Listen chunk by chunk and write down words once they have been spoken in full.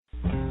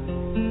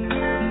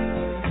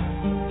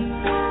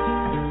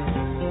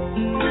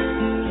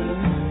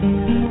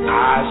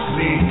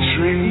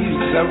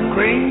of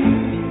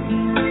green,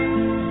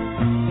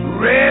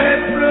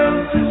 red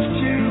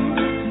roses too.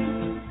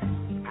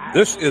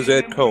 This is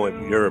Ed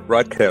Cohen, your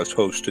broadcast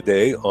host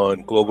today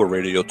on Global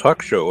Radio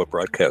Talk Show, a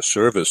broadcast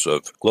service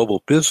of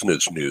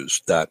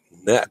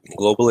globalbusinessnews.net,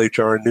 Global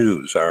HR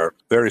News. Our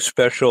very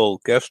special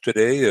guest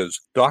today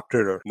is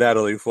Dr.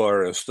 Natalie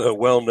Forrest, a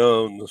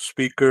well-known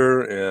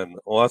speaker and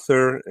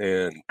author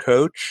and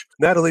coach.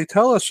 Natalie,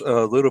 tell us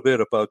a little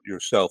bit about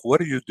yourself. What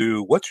do you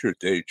do? What's your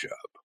day job?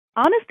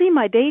 Honestly,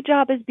 my day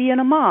job is being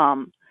a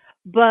mom.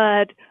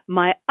 But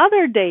my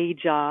other day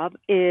job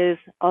is,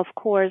 of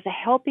course,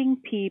 helping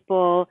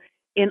people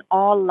in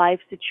all life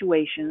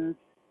situations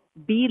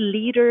be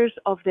leaders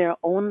of their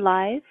own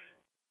life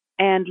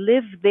and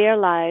live their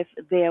life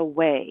their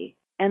way.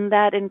 And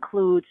that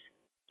includes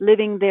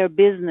living their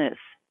business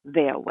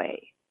their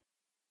way.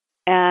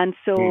 And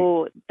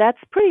so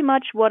that's pretty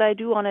much what I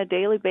do on a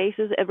daily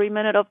basis every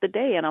minute of the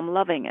day, and I'm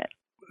loving it.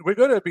 We're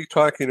going to be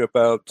talking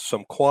about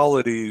some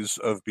qualities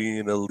of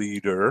being a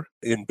leader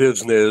in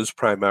business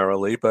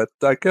primarily, but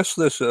I guess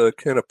this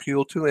can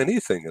appeal to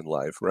anything in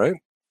life,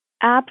 right?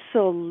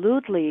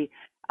 Absolutely.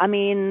 I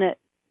mean,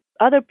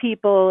 other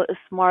people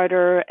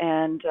smarter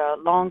and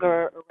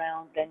longer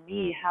around than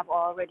me have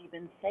already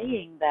been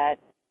saying that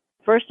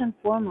first and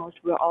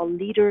foremost, we're all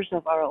leaders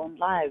of our own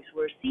lives.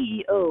 We're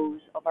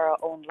CEOs of our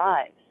own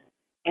lives.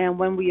 And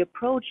when we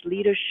approach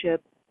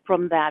leadership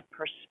from that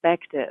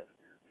perspective,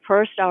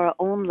 first our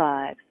own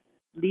lives,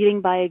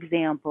 leading by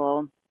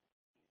example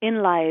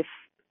in life,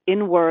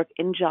 in work,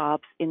 in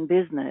jobs, in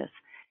business,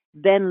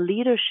 then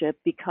leadership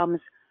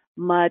becomes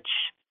much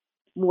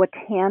more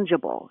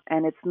tangible,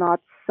 and it's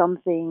not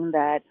something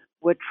that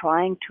we're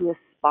trying to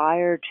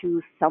aspire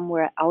to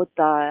somewhere out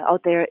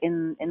there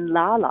in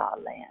la la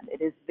land.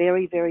 It is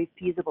very, very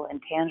feasible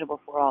and tangible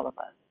for all of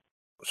us.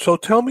 So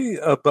tell me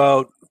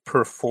about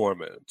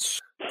performance.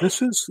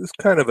 This is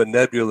kind of a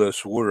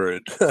nebulous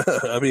word.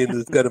 I mean,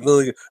 it's got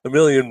a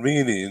million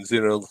meanings,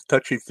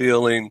 touchy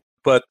feeling.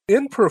 But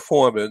in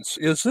performance,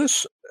 is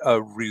this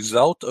a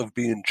result of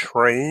being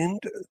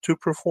trained to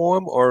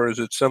perform, or is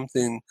it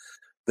something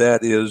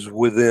that is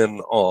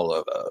within all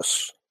of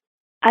us?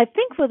 I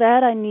think for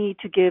that I need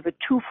to give a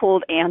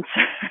twofold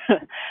answer.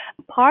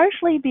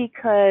 Partially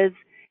because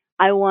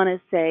I want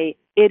to say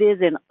it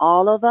is in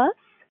all of us,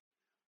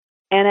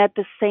 and at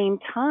the same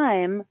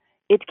time,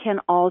 it can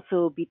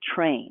also be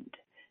trained.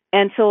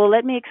 And so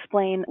let me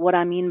explain what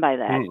I mean by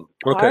that.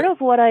 Okay. Part of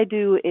what I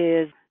do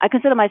is I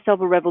consider myself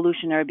a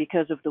revolutionary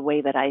because of the way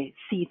that I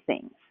see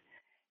things.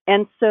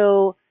 And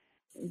so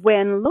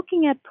when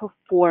looking at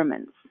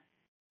performance,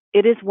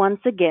 it is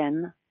once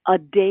again a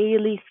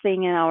daily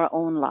thing in our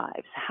own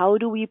lives. How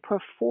do we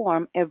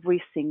perform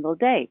every single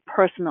day,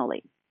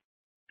 personally,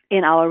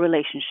 in our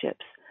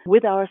relationships,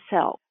 with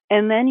ourselves?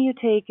 And then you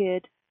take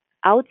it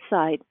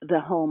outside the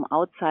home,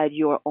 outside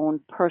your own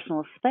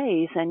personal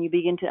space, and you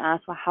begin to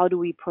ask, well, how do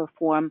we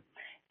perform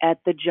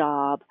at the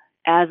job,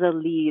 as a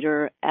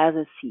leader, as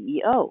a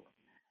CEO,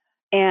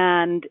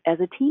 and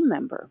as a team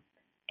member?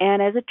 And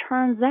as it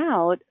turns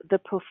out, the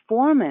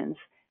performance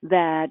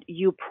that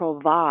you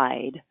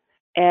provide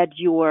at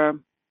your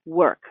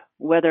work,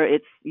 whether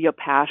it's your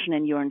passion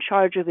and you're in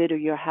charge of it or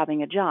you're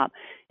having a job,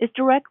 is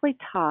directly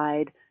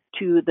tied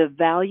to the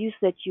values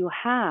that you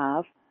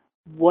have,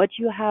 what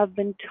you have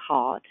been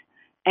taught,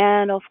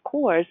 and of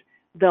course,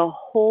 the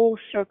whole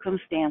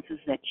circumstances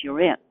that you're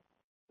in.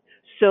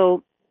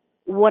 So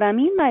what I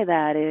mean by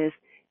that is,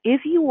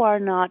 if you are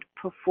not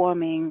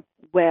performing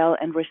well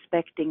and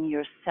respecting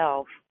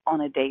yourself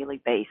on a daily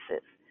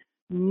basis,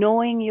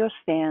 knowing your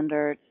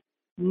standards,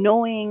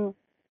 knowing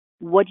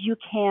what you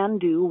can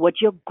do,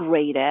 what you're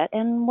great at,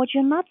 and what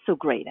you're not so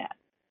great at,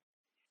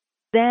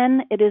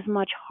 then it is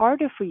much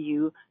harder for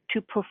you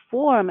to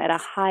perform at a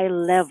high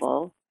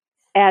level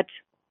at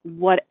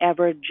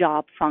whatever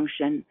job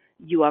function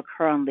you are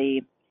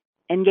currently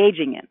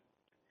engaging in.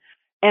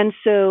 And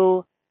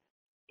so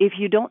if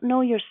you don't know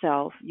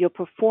yourself, your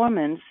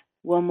performance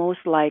will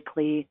most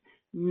likely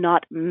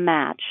not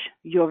match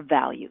your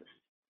values.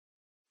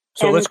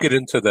 So let's get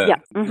into that. Yeah.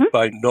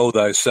 By know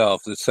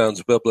thyself, it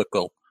sounds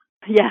biblical.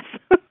 Yes,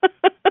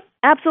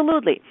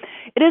 absolutely.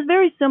 It is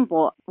very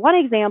simple. One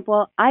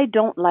example, I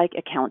don't like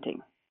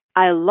accounting.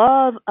 I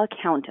love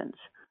accountants,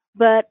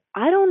 but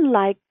I don't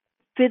like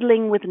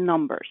fiddling with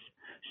numbers.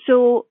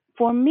 So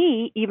for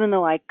me, even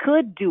though I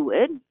could do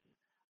it,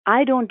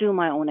 I don't do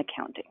my own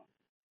accounting.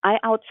 I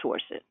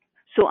outsource it.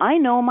 So I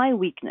know my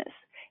weakness.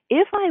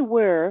 If I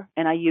were,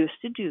 and I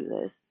used to do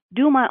this,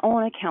 do my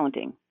own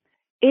accounting,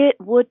 it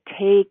would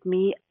take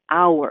me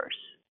hours.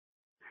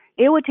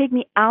 It would take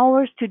me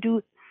hours to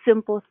do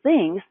simple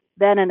things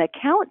that an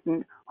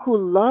accountant who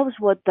loves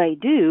what they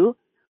do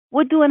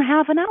would do in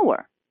half an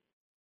hour.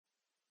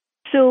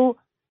 So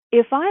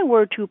if I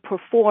were to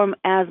perform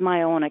as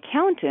my own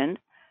accountant,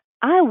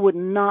 I would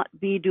not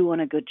be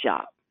doing a good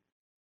job.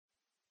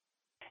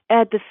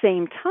 At the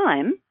same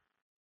time,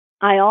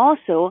 I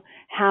also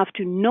have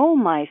to know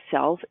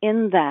myself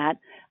in that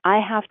I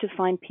have to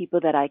find people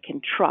that I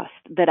can trust,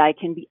 that I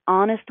can be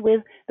honest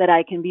with, that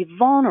I can be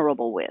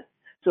vulnerable with.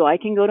 So I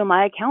can go to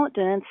my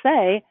accountant and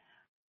say,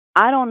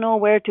 I don't know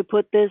where to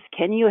put this.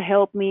 Can you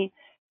help me?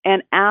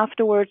 And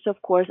afterwards,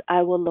 of course,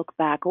 I will look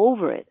back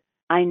over it.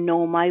 I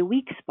know my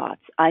weak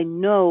spots. I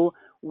know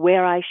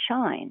where I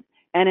shine.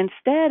 And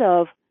instead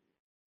of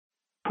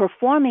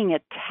performing a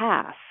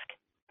task,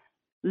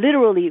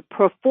 literally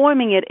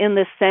performing it in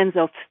the sense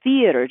of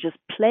theater, just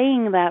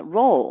playing that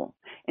role,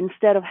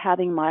 instead of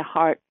having my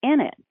heart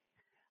in it,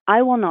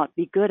 I will not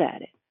be good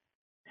at it.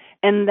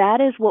 And that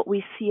is what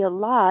we see a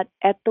lot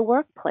at the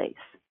workplace.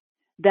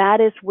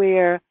 That is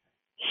where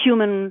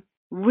human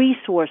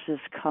resources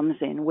comes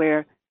in,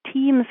 where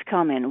teams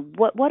come in.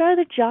 What are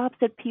the jobs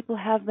that people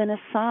have been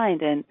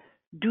assigned, and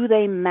do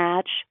they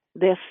match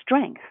their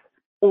strengths?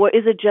 Or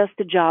is it just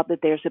a job that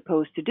they're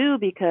supposed to do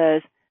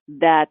because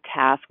that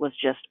task was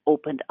just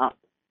opened up?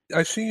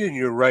 I see in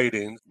your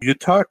writing, you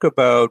talk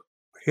about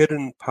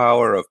hidden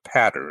power of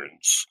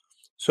patterns.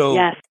 So,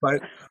 Yes.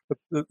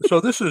 so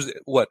this is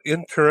what,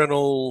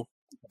 internal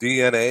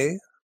DNA?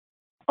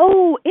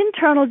 Oh,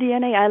 internal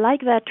DNA. I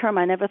like that term.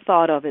 I never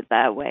thought of it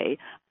that way.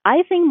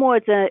 I think more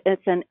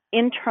it's an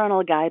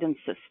internal guidance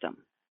system.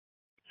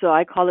 So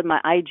I call it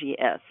my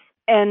IGS.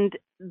 And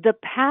the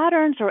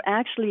patterns are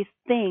actually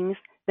things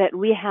that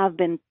we have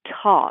been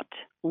taught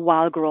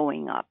while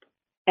growing up.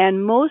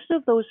 And most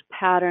of those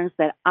patterns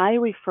that I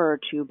refer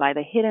to by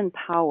the hidden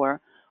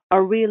power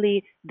are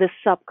really the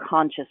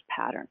subconscious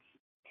patterns.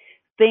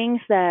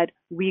 Things that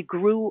we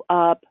grew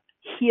up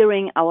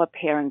hearing our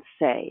parents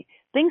say,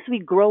 things we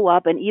grow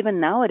up and even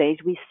nowadays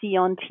we see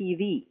on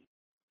TV,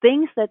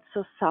 things that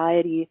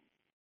society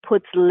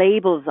puts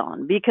labels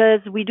on, because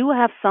we do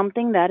have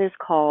something that is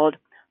called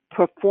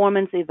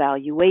performance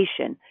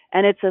evaluation,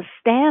 and it's a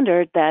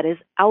standard that is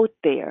out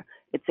there.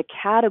 It's a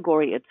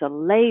category, it's a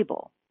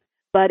label.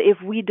 But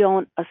if we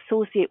don't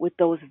associate with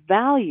those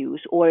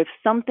values, or if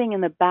something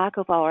in the back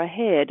of our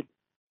head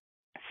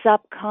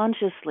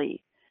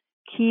subconsciously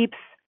keeps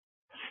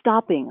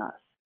stopping us,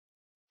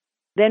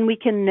 then we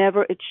can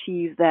never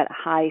achieve that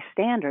high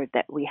standard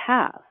that we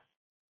have.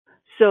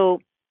 So,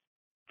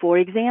 for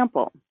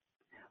example,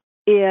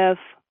 if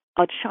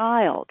a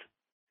child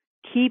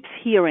keeps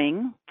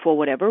hearing, for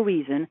whatever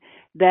reason,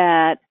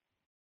 that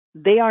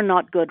they are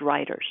not good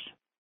writers,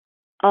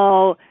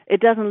 oh,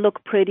 it doesn't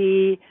look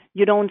pretty,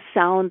 you don't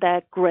sound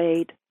that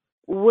great,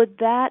 would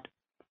that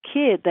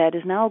kid that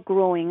is now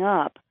growing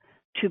up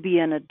to be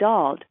an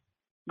adult,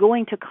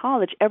 going to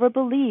college, ever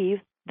believe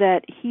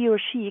that he or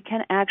she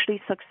can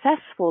actually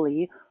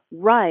successfully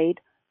write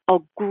a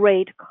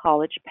great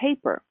college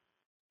paper?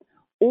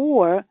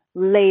 Or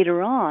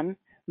later on,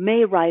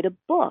 may write a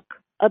book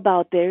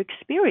about their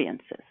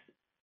experiences.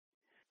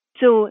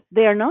 So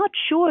they're not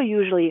sure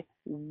usually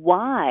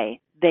why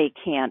they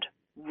can't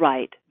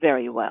write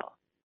very well,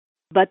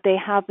 but they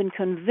have been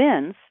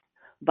convinced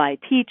by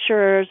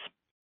teachers,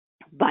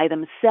 by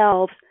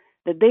themselves,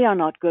 that they are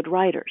not good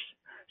writers.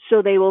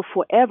 So they will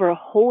forever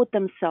hold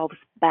themselves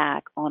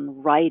back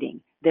on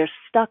writing. They're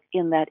stuck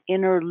in that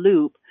inner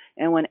loop.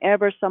 And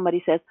whenever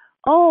somebody says,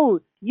 oh,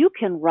 you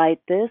can write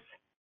this,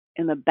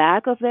 in the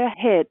back of their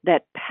head,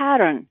 that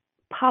pattern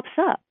pops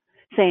up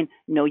saying,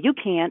 no, you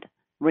can't.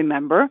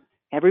 Remember,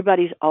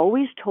 everybody's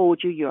always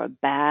told you you're a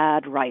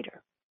bad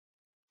writer.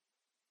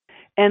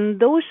 And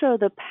those are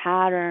the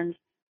patterns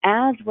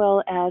as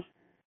well as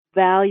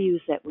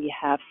values that we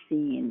have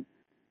seen.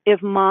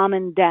 If mom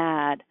and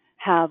dad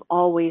have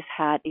always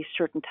had a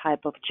certain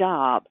type of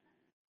job,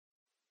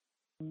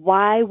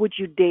 why would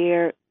you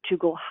dare to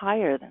go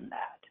higher than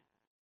that?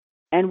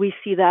 And we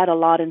see that a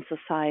lot in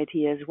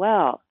society as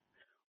well.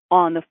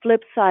 On the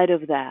flip side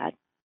of that,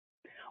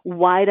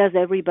 why does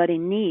everybody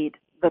need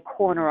the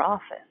corner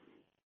office?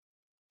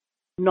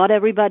 Not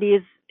everybody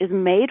is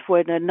made for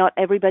it, and not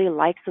everybody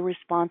likes the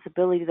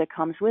responsibility that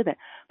comes with it.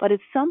 But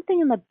it's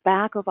something in the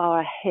back of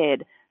our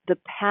head, the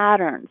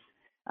patterns,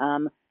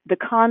 the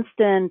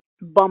constant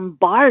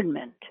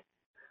bombardment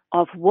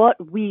of what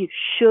we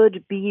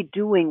should be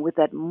doing with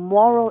that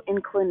moral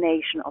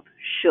inclination of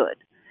should.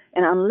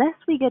 And unless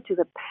we get to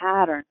the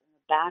pattern in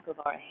the back of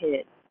our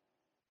head,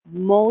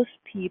 most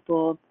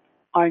people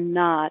are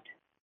not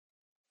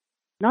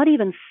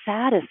even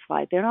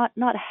satisfied. They're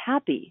not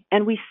happy.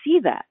 And we see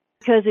that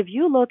because if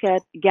you look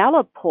at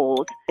Gallup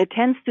polls, it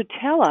tends to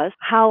tell us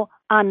how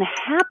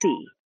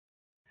unhappy,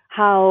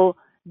 how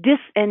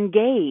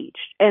disengaged,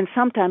 and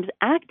sometimes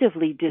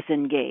actively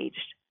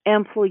disengaged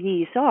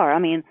employees are. I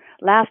mean,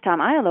 last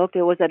time I looked,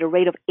 it was at a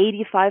rate of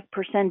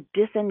 85%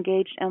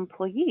 disengaged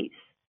employees.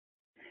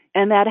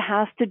 And that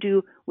has to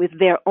do with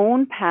their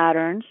own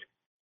patterns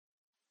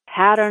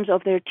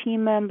of their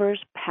team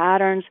members,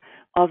 patterns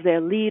of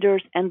their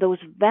leaders, and those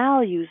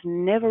values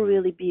never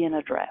really being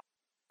addressed.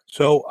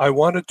 So I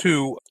wanted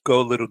to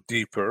go a little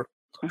deeper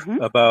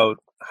about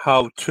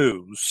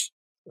how-tos.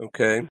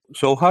 Okay.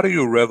 So how do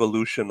you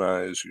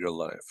revolutionize your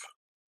life?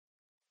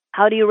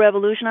 How do you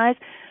revolutionize?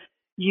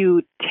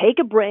 You take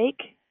a break,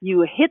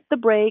 you hit the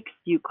brakes,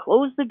 you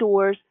close the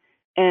doors,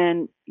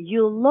 and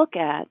you look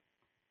at,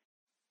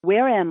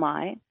 where am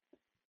I?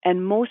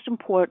 And most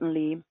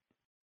importantly,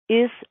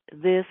 is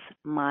this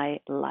my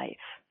life?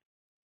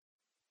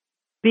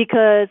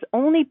 Because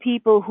only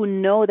people who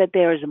know that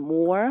there is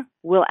more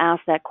will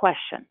ask that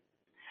question.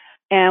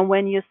 And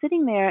when you're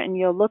sitting there and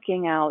you're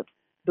looking out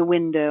the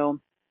window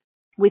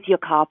with your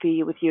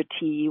coffee, with your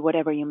tea,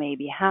 whatever you may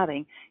be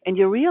having, and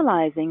you're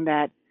realizing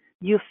that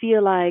you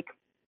feel like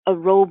a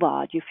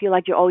robot, you feel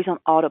like you're always on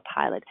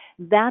autopilot,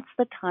 that's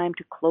the time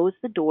to close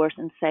the doors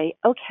and say,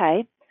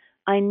 okay,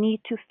 I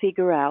need to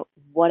figure out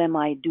what am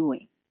I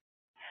doing?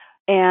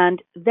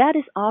 And that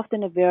is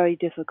often a very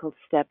difficult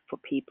step for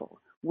people.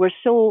 We're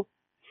so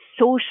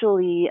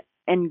socially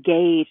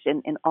engaged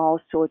in all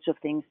sorts of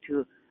things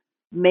to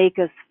make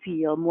us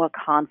feel more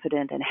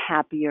confident and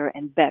happier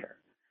and better.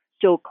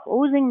 So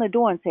closing the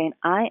door and saying,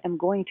 I am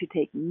going to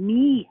take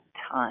me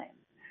time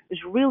is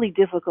really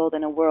difficult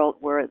in a world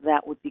where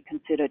that would be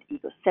considered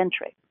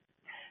egocentric.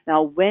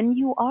 Now, when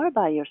you are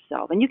by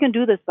yourself, and you can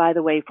do this, by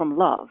the way, from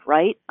love,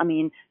 right? I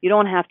mean, you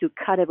don't have to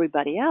cut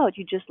everybody out.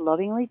 You just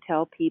lovingly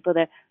tell people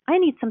that I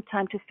need some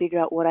time to figure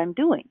out what I'm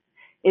doing.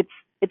 It's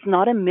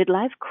not a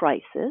midlife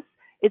crisis.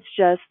 It's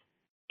just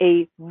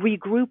a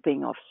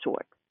regrouping of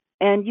sort.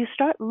 And you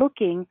start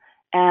looking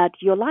at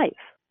your life.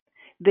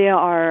 There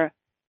are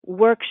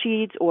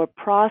worksheets or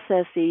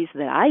processes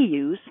that I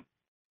use,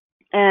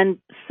 and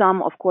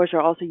some, of course,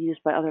 are also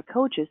used by other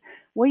coaches,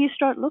 where you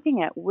start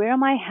looking at where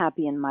am I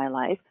happy in my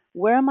life?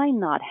 Where am I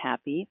not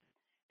happy?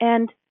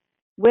 And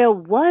where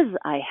was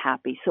I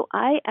happy? So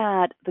I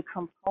add the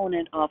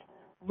component of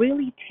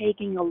really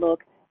taking a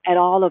look at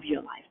all of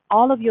your life,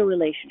 all of your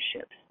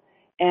relationships,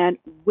 and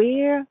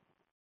where,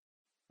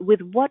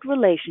 with what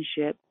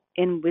relationship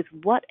and with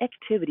what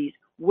activities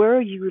were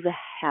you the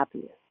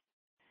happiest?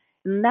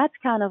 And that's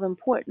kind of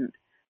important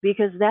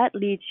because that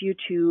leads you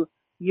to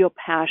your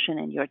passion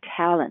and your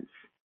talents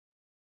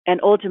and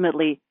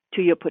ultimately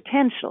to your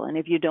potential. And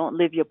if you don't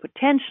live your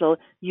potential,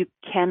 you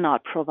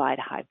cannot provide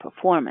high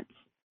performance.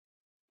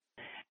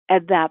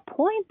 At that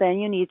point, then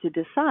you need to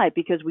decide,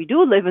 because we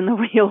do live in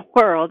the real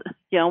world,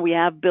 we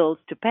have bills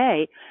to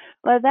pay.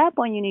 But at that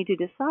point, you need to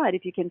decide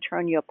if you can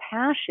turn your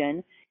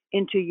passion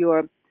into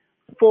your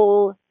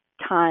full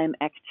time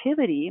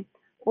activity,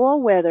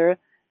 or whether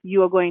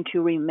you are going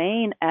to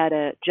remain at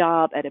a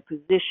job, at a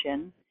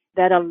position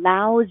that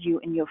allows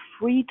you in your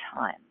free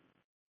time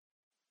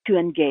to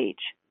engage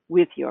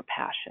with your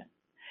passion.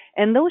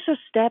 And those are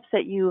steps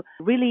that you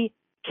really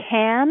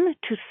can,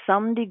 to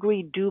some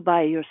degree, do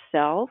by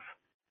yourself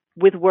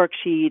with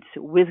worksheets,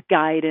 with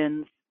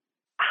guidance.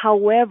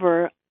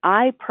 However,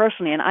 I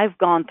personally, and I've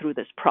gone through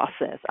this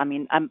process. I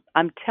mean,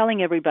 I'm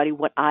telling everybody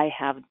what I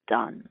have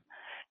done.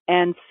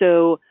 And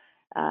so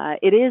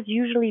it is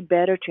usually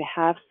better to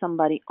have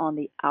somebody on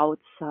the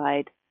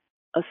outside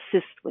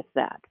assist with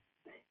that.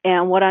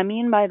 And what I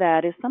mean by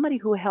that is somebody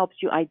who helps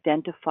you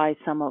identify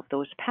some of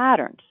those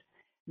patterns.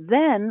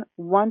 Then,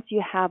 once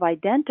you have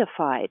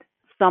identified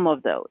some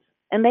of those,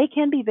 and they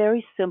can be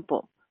very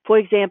simple. For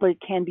example, it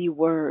can be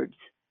words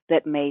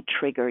that may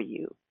trigger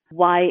you.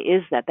 Why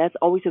is that? That's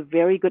always a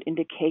very good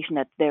indication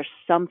that there's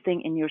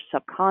something in your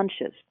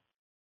subconscious.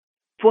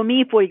 For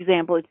me, for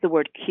example, it's the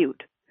word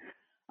cute.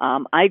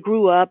 I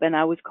grew up and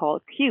I was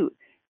called cute,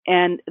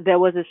 and there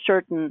was a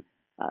certain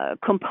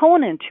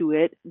component to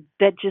it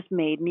that just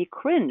made me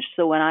cringe.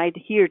 So when I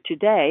hear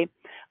today,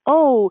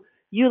 oh,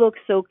 you look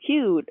so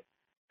cute,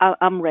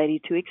 I'm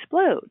ready to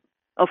explode.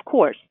 Of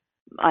course,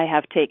 I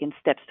have taken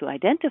steps to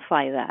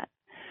identify that.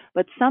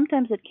 But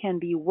sometimes it can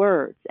be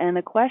words. And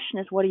the question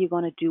is, what are you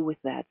going to do with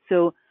that?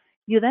 So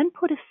you then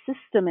put a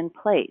system in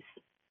place.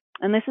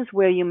 And this is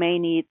where you may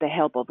need the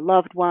help of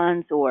loved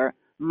ones, or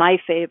my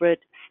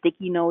favorite,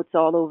 sticky notes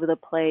all over the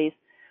place,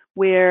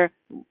 where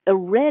a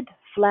red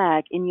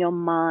flag in your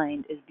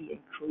mind is being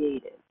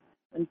created.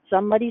 When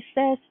somebody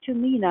says to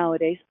me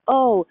nowadays,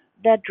 oh,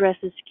 that dress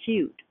is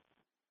cute,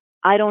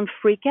 I don't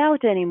freak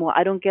out anymore.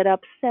 I don't get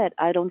upset.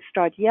 I don't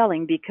start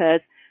yelling,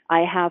 because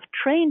I have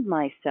trained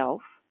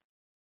myself,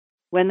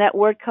 when that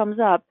word comes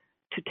up,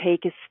 to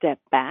take a step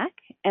back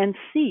and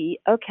see,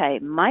 okay,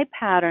 my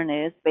pattern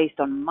is based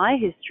on my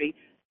history.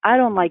 I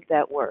don't like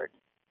that word.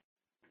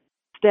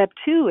 Step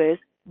two is,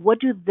 what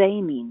do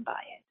they mean by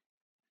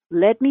it?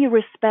 Let me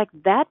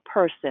respect that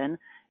person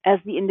as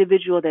the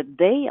individual that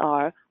they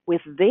are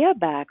with their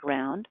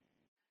background.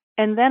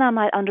 And then I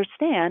might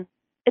understand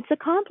it's a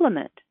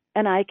compliment.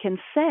 And I can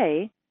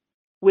say,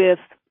 with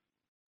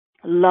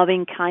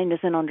loving kindness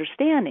and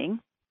understanding,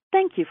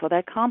 thank you for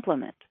that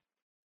compliment.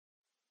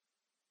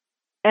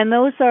 And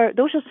those are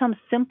some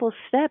simple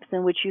steps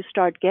in which you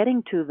start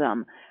getting to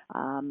them.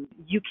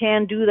 You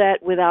can do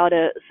that without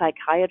a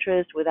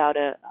psychiatrist, without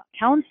a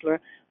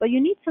counselor, but you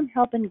need some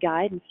help and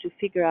guidance to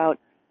figure out,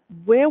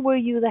 where were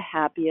you the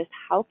happiest?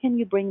 How can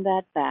you bring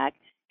that back?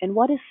 And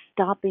what is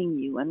stopping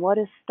you? And what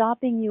is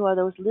stopping you are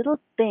those little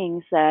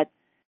things that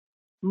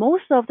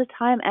most of the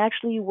time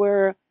actually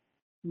were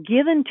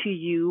given to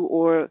you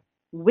or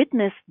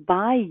witnessed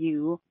by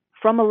you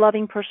from a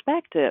loving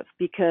perspective,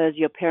 because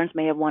your parents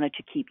may have wanted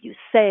to keep you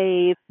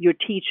safe, your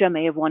teacher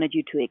may have wanted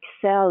you to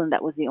excel, and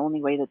that was the only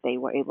way that they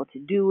were able to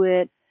do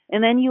it.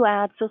 And then you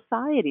add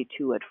society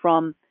to it,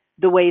 from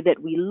the way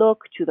that we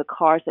look to the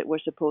cars that we're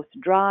supposed to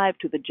drive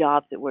to the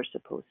jobs that we're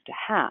supposed to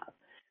have.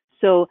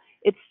 So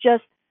it's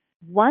just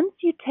once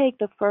you take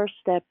the first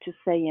step to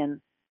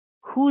saying,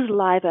 whose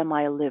life am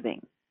I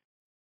living?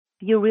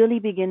 You really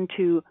begin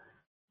to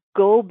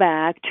go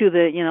back to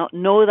the,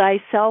 know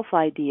thyself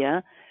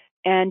idea,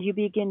 and you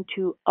begin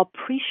to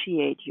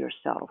appreciate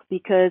yourself,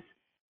 because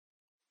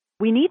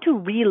we need to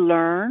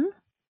relearn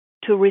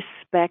to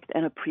respect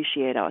and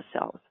appreciate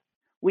ourselves.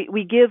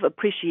 We give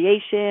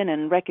appreciation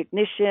and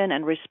recognition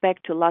and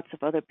respect to lots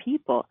of other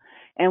people.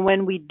 And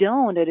when we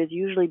don't, it is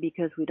usually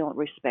because we don't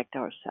respect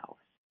ourselves.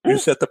 You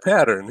set the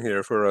pattern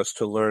here for us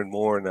to learn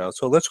more now.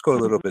 So let's go a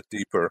little bit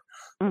deeper.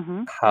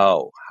 Mm-hmm.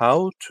 How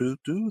to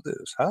do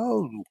this?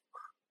 How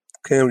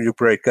can you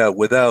break out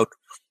without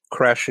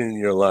crashing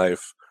your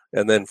life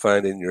and then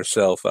finding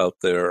yourself out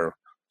there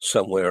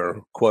somewhere,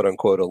 quote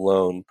unquote,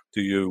 alone?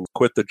 Do you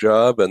quit the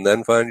job and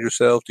then find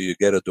yourself? Do you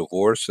get a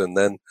divorce and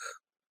then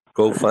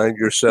go find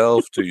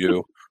yourself? Do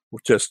you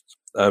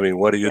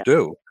what do you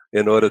do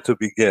in order to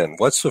begin?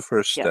 What's the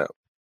first step?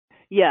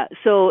 Yeah,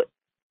 so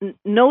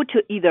no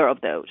to either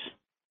of those.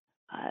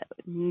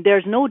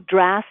 There's no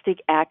drastic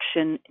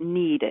action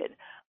needed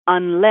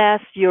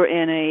unless you're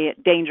in a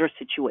dangerous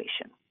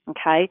situation.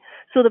 Okay?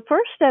 So the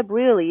first step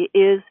really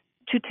is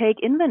to take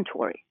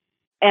inventory.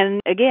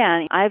 And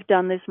again, I've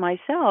done this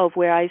myself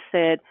where I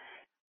said,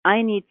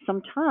 I need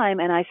some time,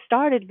 and I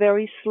started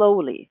very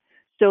slowly.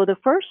 So the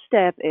first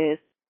step is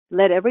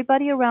let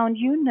everybody around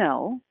you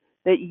know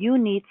that you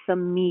need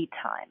some me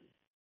time.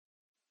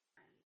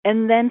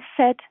 And then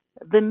set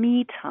the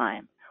me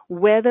time,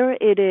 whether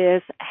it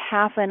is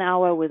half an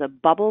hour with a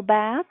bubble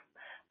bath,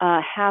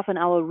 half an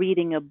hour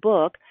reading a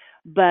book,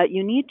 but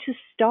you need to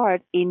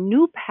start a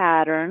new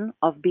pattern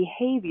of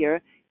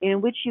behavior in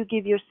which you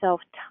give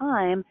yourself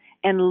time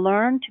and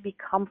learn to be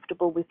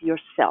comfortable with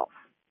yourself.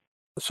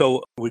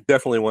 So we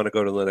definitely want to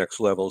go to the next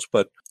levels,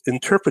 but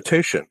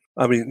interpretation.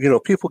 I mean,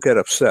 people get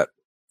upset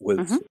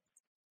with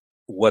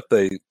what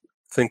they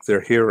think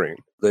they're hearing.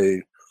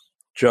 They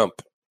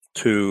jump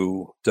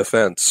to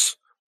defense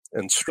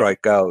and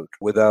strike out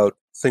without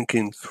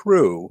thinking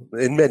through,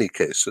 in many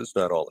cases,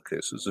 not all the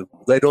cases,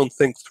 they don't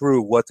think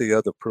through what the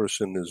other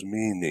person is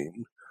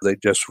meaning. They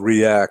just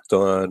react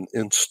on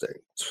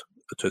instinct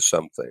to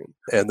something.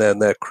 And then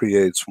that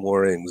creates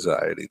more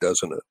anxiety,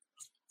 doesn't it?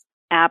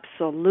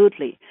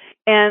 Absolutely.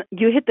 And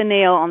you hit the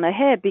nail on the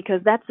head,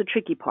 because that's the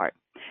tricky part.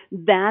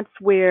 That's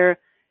where,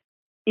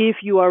 if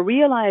you are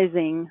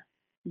realizing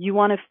you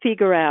want to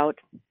figure out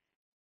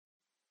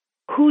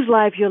whose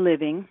life you're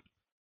living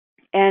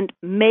and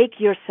make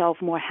yourself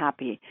more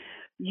happy,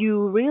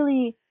 you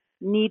really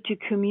need to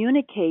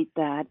communicate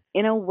that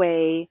in a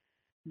way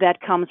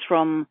that comes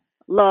from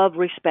love,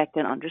 respect,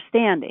 and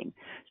understanding.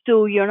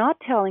 So you're not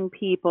telling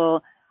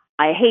people,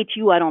 I hate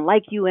you, I don't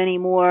like you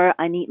anymore,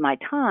 I need my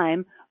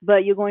time,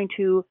 but you're going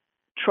to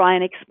try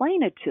and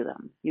explain it to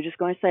them. You're just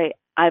going to say,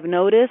 I've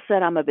noticed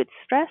that I'm a bit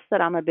stressed,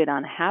 that I'm a bit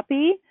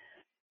unhappy.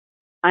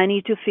 I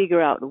need to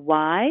figure out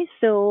why,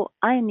 so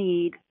I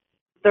need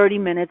 30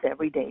 minutes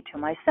every day to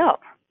myself.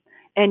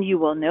 And you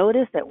will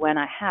notice that when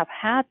I have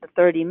had the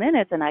 30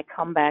 minutes and I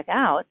come back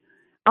out,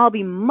 I'll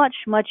be much,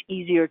 much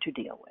easier to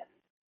deal with.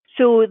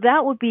 So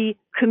that would be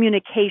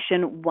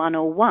communication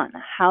 101.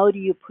 How do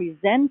you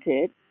present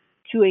it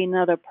to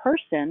another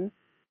person?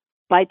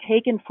 By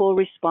taking full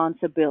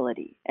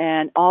responsibility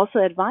and also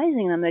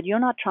advising them that you're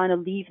not trying to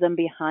leave them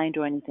behind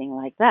or anything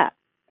like that.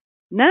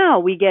 Now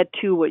we get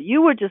to what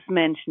you were just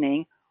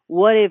mentioning.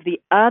 What if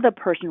the other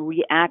person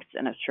reacts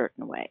in a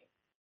certain way?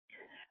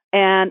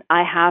 And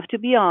I have to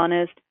be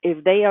honest,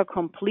 if they are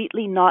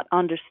completely not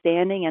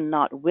understanding and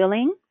not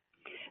willing,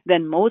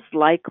 then most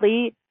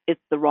likely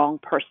it's the wrong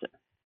person.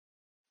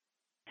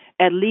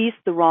 At least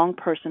the wrong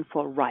person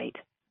for right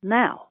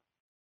now.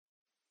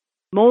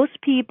 Most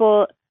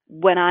people,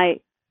 when I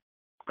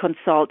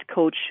consult,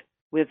 coach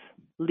with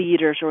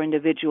leaders or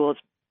individuals,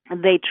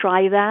 they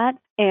try that,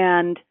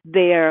 and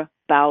their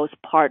spouse,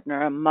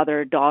 partner,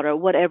 mother, daughter,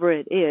 whatever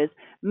it is,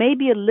 may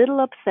be a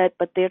little upset,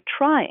 but they're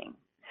trying.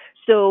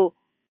 So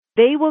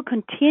they will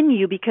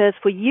continue, because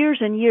for years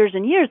and years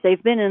and years,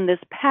 they've been in this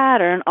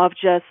pattern of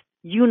just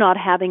you not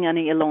having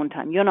any alone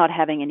time. You're not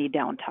having any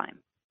downtime.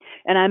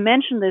 And I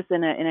mentioned this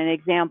in an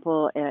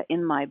example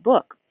in my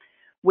book,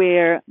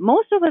 where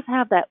most of us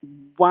have that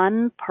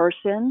one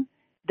person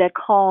that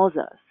calls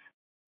us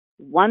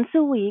once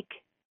a week,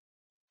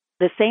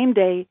 the same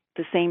day,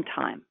 the same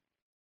time.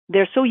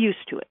 They're so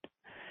used to it.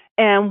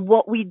 And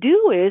what we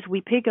do is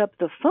we pick up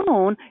the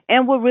phone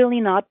and we're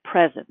really not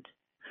present.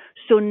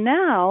 So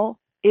now,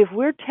 if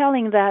we're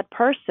telling that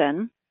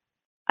person,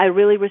 I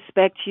really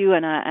respect you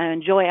and I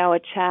enjoy our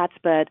chats,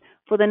 but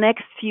for the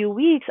next few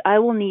weeks, I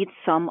will need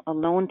some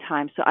alone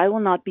time. So I will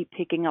not be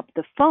picking up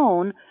the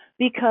phone,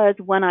 because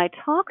when I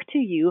talk to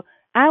you,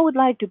 I would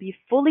like to be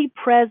fully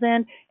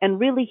present and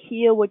really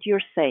hear what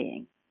you're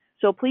saying.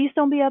 So please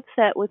don't be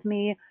upset with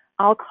me.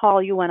 I'll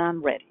call you when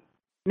I'm ready.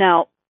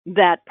 Now,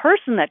 that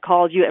person that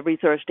calls you every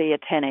Thursday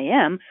at 10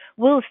 a.m.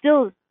 will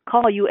still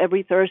call you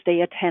every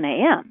Thursday at 10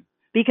 a.m.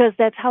 because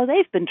that's how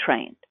they've been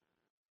trained.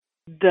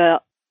 The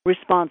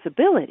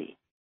responsibility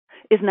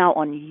is now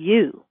on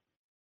you.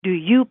 Do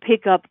you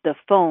pick up the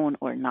phone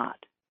or not?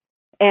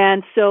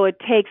 And so it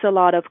takes a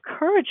lot of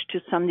courage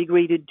to some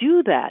degree to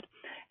do that.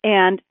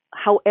 And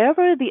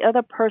however the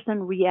other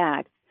person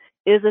reacts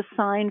is a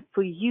sign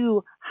for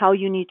you how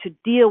you need to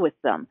deal with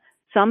them.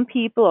 Some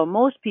people, or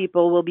most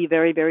people, will be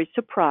very, very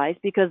surprised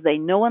because they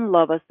know and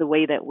love us the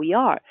way that we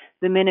are.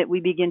 The minute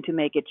we begin to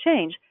make a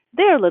change,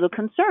 they're a little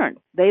concerned.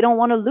 They don't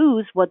want to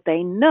lose what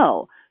they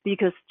know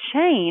because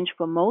change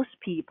for most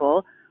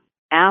people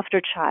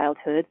after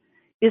childhood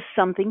is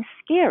something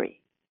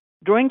scary.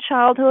 During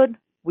childhood,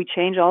 we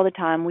change all the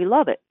time. We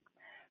love it.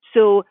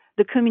 So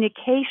the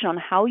communication on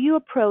how you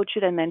approach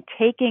it and then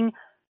taking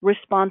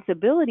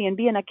responsibility and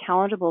being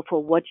accountable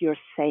for what you're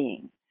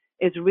saying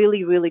is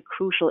really, really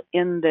crucial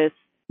in this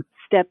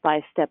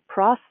step-by-step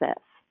process.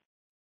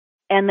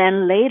 And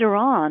then later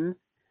on,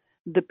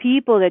 the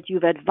people that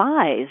you've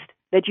advised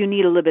that you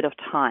need a little bit of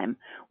time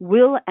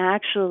will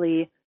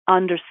actually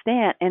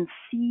understand and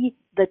see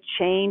the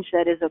change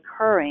that is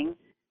occurring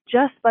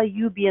just by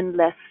you being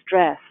less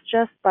stressed,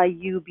 just by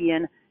you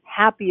being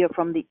happier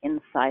from the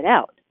inside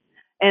out.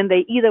 And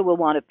they either will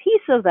want a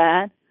piece of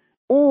that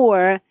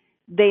or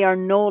they are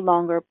no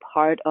longer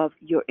part of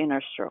your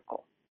inner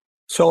circle.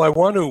 So I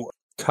want to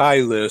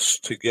tie this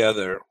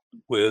together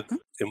with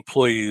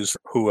employees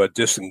who are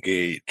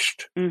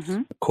disengaged,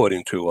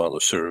 according to all the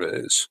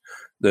surveys.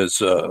 There's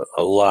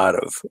a lot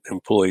of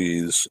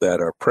employees that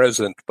are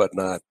present but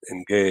not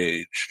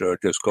engaged or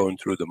just going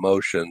through the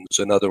motions.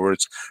 In other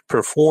words,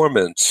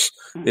 performance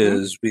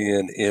is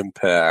being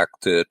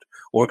impacted.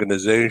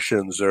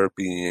 Organizations are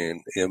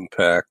being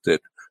impacted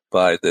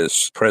by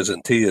this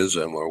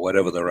presenteeism or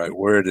whatever the right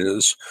word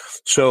is.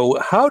 So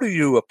how do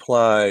you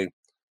apply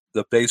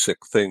the basic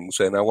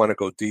things? And I want to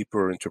go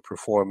deeper into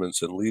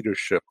performance and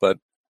leadership, but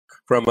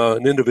from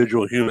an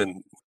individual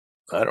human,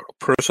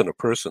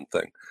 person-to-person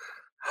thing,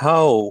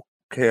 how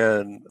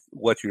can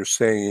what you're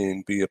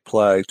saying be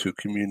applied to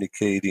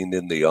communicating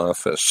in the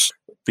office?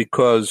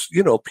 Because,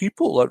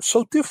 people are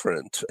so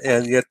different,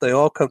 and yet they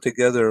all come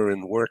together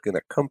and work in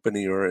a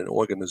company or an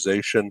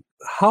organization.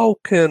 How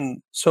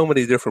can so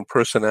many different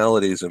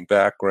personalities and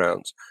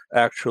backgrounds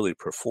actually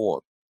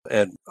perform?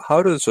 And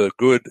how does a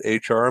good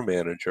HR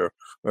manager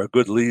or a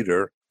good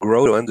leader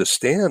grow to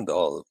understand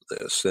all of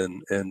this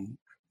and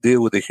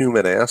deal with the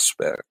human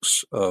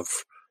aspects of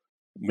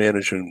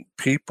managing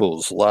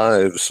people's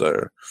lives?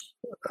 Or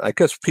I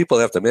guess people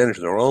have to manage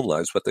their own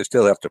lives, but they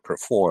still have to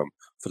perform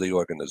for the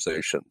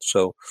organization.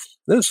 So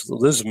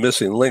there's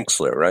missing links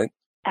there, right?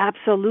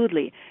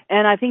 Absolutely.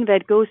 And I think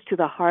that goes to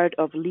the heart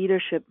of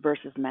leadership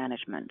versus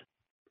management.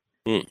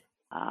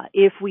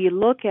 If we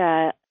look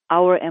at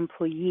our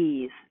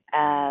employees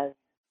as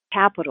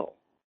capital,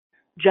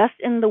 just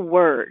in the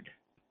word,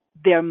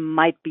 there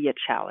might be a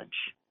challenge.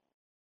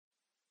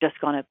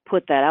 Just going to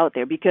put that out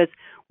there because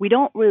we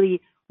don't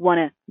really want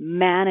to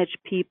manage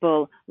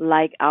people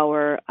like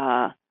our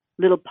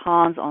little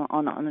pawns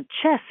on a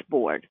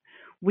chessboard.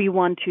 We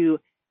want to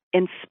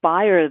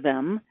inspire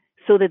them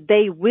so that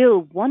they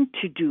will want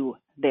to do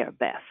their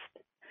best.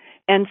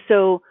 And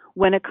so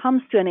when it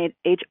comes to an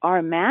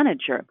HR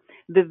manager,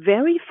 the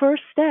very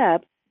first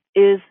step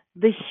is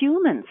the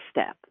human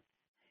step.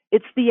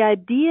 It's the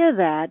idea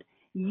that,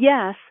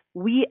 yes,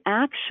 we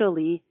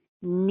actually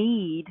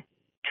need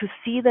to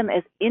see them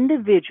as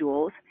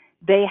individuals.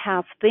 They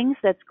have things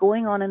that's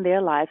going on in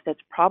their lives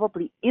that's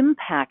probably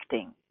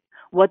impacting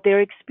what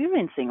they're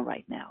experiencing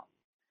right now.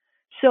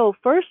 So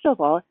first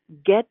of all,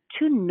 get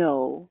to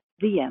know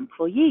the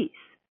employees.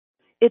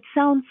 It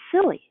sounds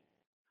silly,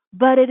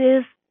 but it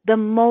is the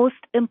most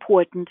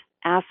important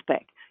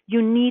aspect.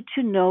 You need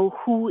to know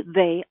who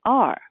they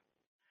are,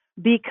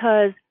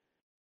 because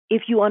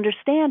if you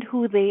understand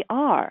who they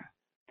are,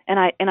 and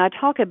I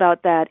talk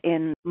about that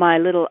in my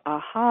little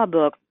aha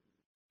book,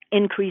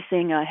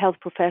 Increasing Health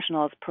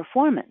Professionals'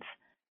 Performance,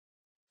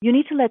 you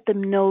need to let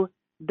them know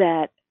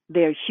that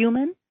they're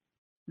human,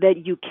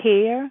 that you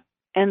care,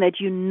 and that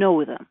you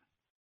know them.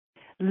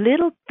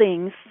 Little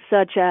things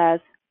such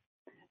as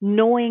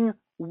knowing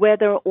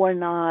whether or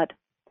not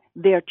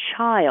their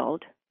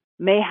child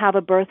may have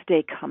a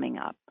birthday coming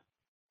up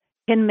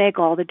can make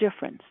all the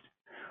difference.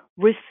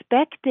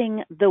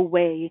 Respecting the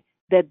way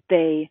that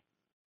they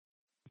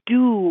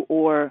do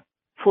or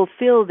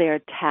fulfill their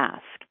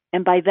task.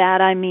 And by that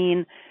I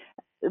mean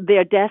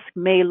their desk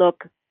may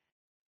look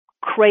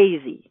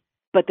crazy,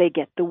 but they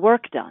get the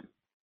work done.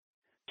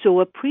 So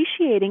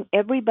appreciating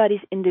everybody's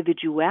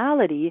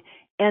individuality,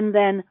 and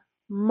then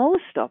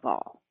most of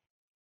all,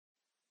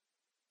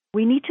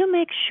 we need to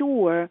make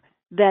sure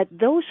that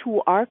those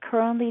who are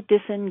currently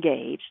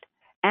disengaged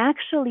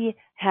actually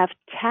have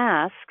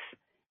tasks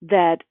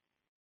that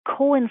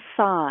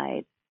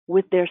coincide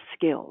with their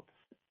skills.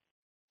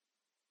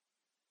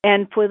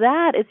 And for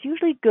that, it's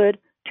usually good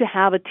to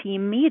have a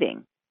team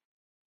meeting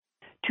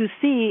to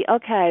see,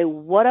 okay,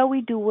 what are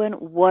we doing?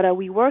 What are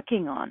we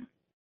working on?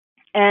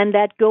 And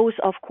that goes,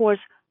 of course,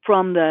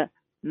 from the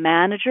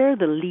manager,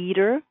 the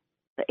leader,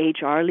 the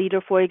HR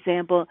leader, for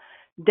example,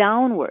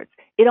 downwards.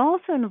 It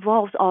also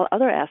involves all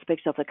other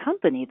aspects of the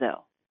company,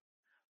 though.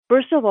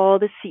 First of all,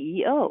 the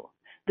CEO.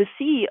 The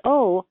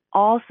CEO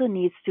also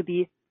needs to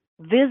be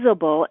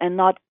visible and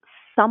not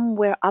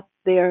somewhere up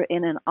there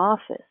in an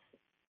office.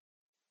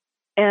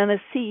 And the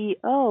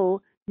CEO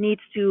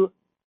needs to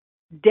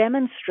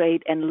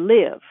demonstrate and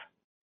live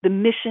the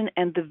mission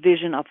and the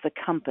vision of the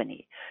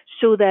company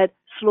so that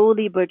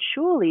slowly but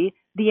surely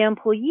the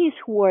employees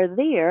who are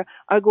there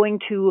are going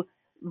to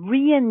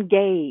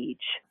re-engage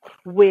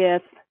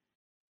with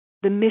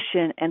the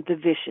mission and the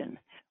vision.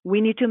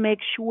 We need to make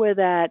sure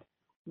that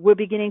we're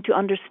beginning to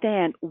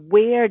understand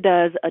where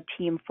does a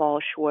team fall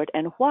short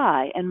and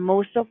why. And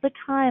most of the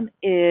time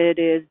it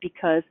is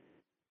because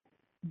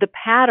the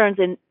patterns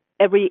in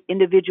every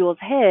individual's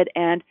head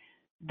and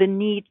the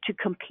need to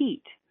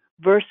compete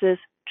versus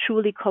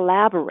truly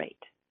collaborate.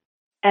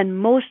 And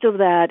most of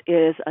that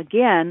is,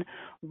 again,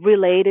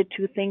 related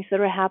to things that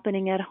are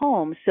happening at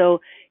home. So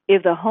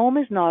if the home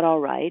is not all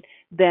right,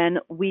 then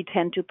we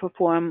tend to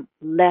perform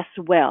less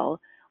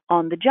well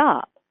on the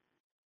job.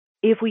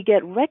 If we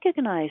get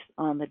recognized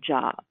on the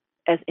job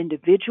as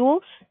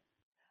individuals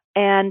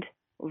and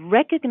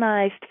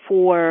recognized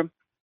for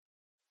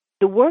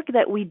the work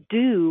that we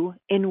do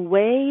in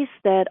ways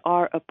that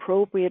are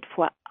appropriate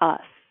for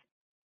us,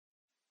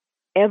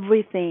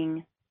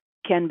 everything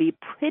can be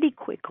pretty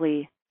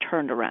quickly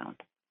turned around.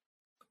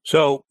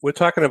 So we're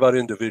talking about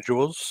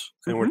individuals,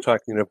 and we're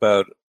talking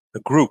about a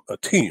group, a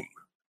team,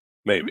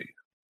 maybe.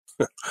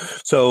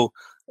 So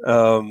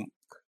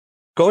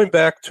going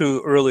back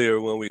to earlier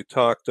when we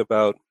talked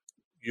about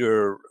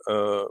your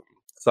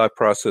thought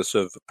process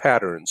of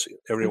patterns,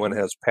 everyone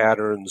has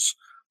patterns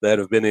that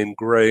have been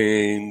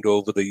ingrained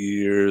over the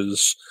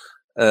years,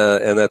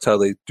 and that's how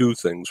they do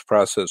things,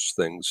 process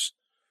things.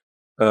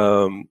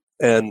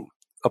 And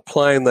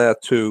applying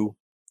that to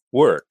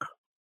work,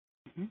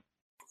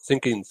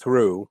 thinking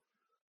through,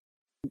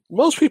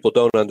 most people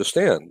don't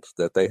understand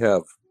that they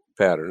have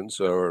patterns,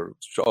 or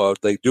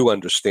they do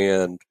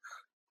understand,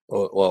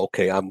 well,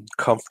 okay, I'm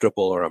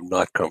comfortable or I'm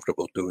not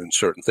comfortable doing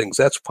certain things.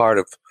 That's part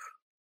of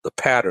the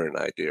pattern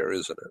idea,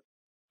 isn't it?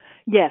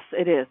 Yes,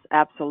 it is,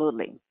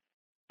 absolutely.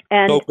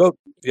 And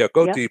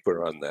go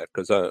deeper on that,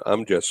 because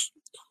I'm just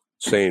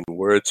saying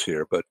words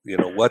here, but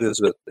what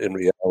is it in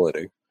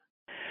reality?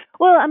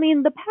 Well, I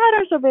mean, the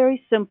patterns are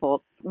very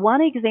simple.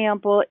 One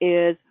example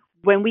is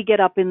when we get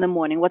up in the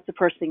morning, what's the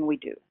first thing we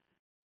do?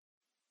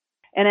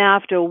 And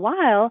after a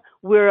while,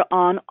 we're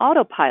on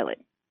autopilot.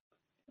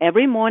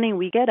 Every morning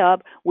we get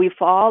up, we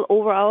fall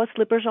over our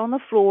slippers on the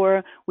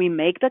floor, we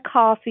make the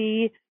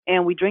coffee,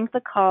 and we drink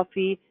the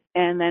coffee,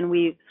 and then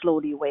we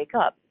slowly wake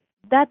up.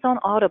 That's on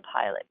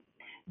autopilot.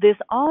 This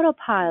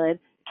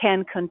autopilot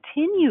can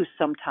continue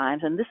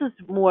sometimes, and this is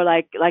more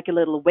like a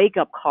little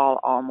wake-up call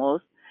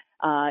almost.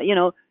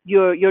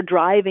 You're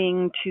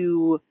driving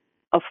to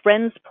a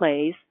friend's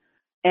place,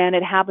 and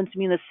it happens to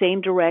be in the same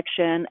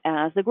direction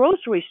as the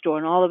grocery store,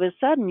 and all of a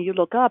sudden you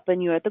look up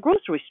and you're at the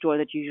grocery store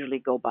that you usually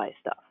go buy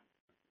stuff.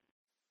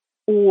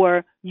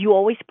 Or you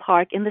always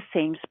park in the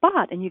same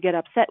spot and you get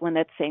upset when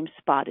that same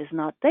spot is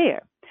not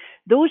there.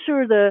 Those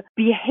are the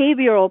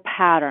behavioral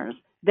patterns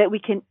that we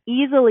can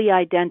easily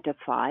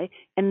identify,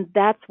 and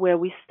that's where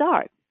we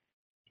start.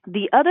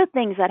 The other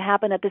things that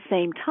happen at the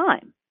same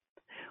time,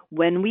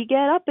 when we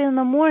get up in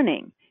the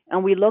morning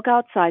and we look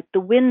outside the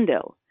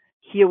window,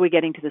 here we're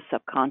getting to the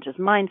subconscious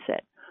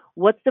mindset.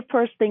 What's the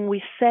first thing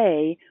we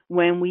say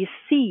when we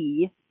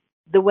see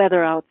the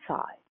weather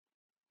outside?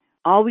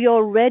 Are we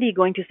already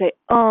going to say,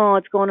 oh,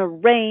 it's going to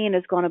rain,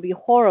 it's going to be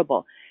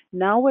horrible?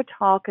 Now we're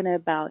talking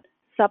about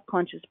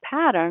subconscious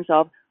patterns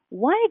of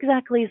why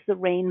exactly is the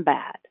rain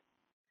bad?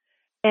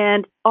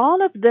 And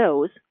all of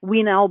those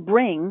we now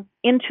bring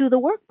into the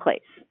workplace.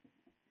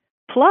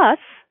 Plus,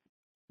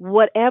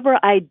 whatever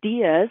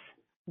ideas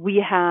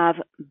we have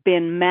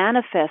been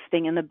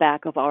manifesting in the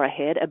back of our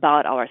head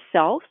about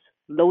ourselves,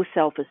 low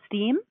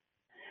self-esteem,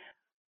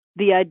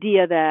 the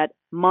idea that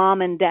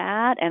mom and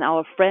dad and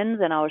our friends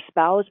and our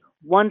spouse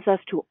wants us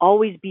to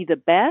always be the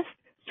best,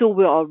 so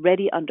we're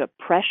already under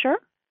pressure.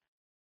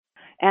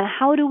 And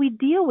how do we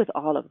deal with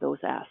all of those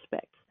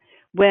aspects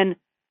when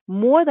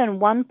more than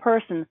one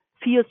person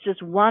feels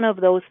just one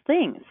of those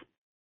things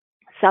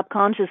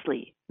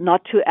subconsciously,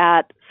 not to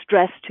add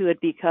stress to it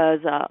because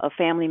a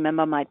family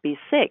member might be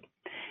sick,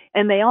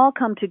 and they all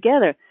come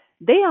together?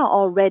 They are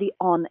already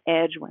on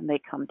edge when they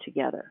come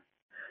together.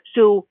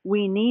 So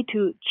we need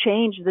to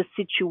change the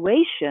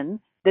situation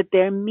that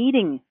they're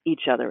meeting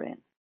each other in.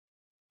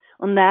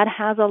 And that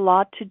has a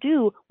lot to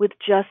do with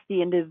just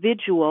the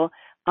individual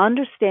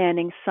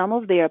understanding some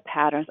of their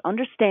patterns,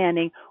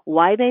 understanding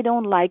why they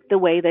don't like the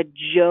way that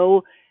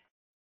Joe,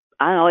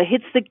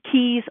 hits the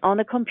keys on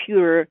the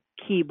computer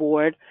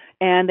keyboard,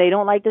 and they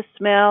don't like the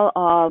smell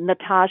of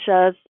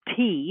Natasha's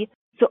tea.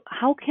 So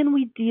how can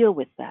we deal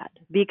with that?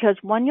 Because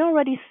when you're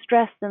already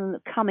stressed and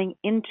coming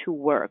into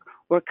work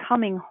or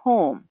coming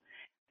home,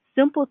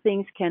 simple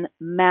things can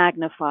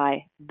magnify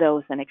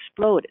those and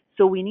explode it.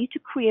 So we need to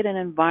create an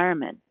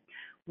environment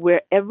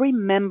where every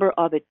member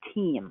of a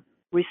team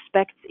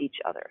respects each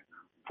other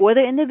for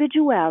their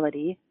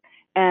individuality,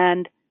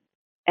 and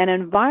an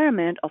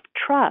environment of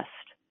trust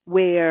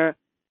where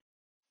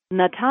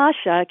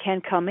Natasha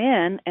can come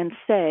in and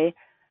say,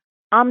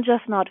 I'm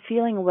just not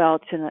feeling well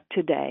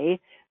today.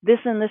 This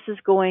and this is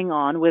going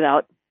on,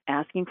 without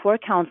asking for a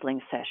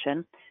counseling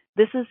session.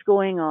 This is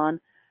going on.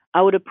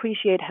 I would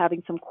appreciate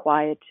having some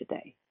quiet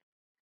today.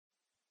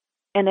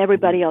 And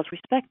everybody else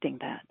respecting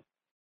that.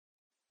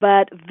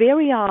 But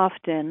very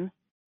often,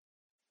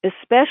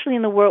 especially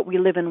in the world we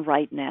live in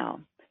right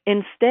now,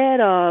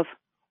 instead of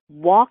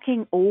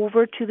walking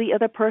over to the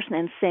other person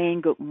and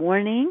saying good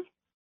morning,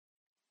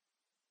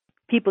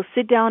 people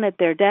sit down at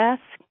their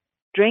desk,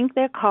 drink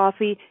their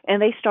coffee,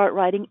 and they start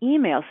writing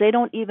emails. They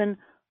don't even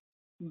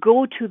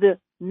go to the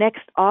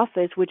next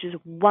office, which is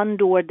one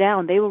door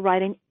down. They will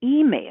write an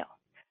email.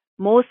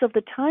 Most of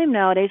the time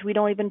nowadays, we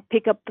don't even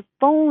pick up the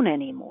phone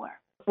anymore.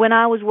 When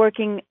I was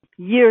working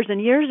years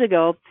and years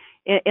ago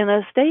in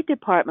the State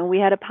Department, we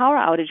had a power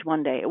outage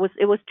one day. It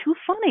was too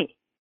funny.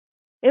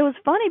 It was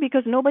funny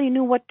because nobody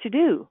knew what to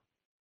do.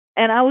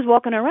 And I was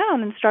walking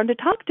around and starting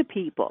to talk to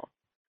people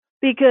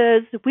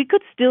because we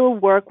could still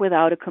work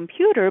without a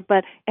computer,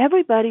 but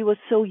everybody was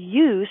so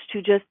used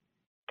to just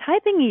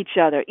typing each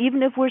other,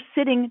 even if we're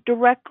sitting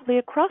directly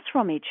across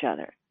from each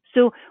other.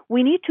 So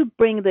we need to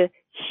bring the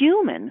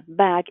human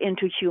back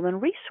into human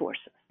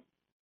resources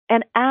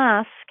and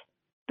ask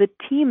the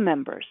team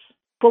members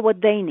for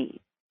what they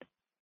need.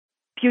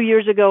 A few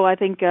years ago, I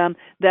think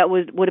that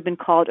would have been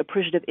called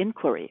appreciative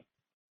inquiry.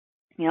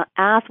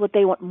 Ask what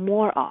they want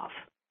more of,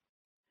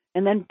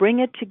 and then bring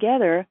it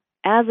together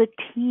as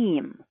a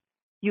team.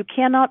 You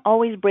cannot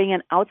always bring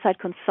an outside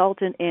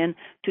consultant in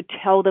to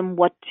tell them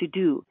what to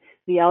do.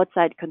 The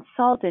outside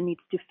consultant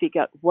needs to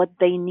figure out what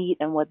they need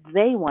and what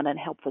they want and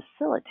help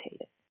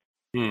facilitate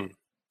it.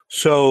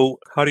 So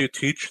how do you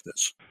teach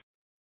this?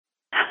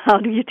 How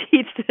do you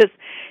teach this?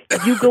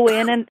 You go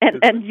in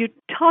and you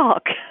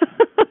talk.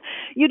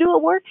 You do a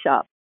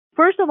workshop.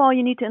 First of all,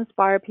 you need to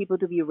inspire people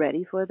to be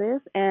ready for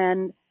this,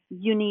 and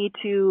you need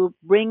to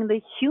bring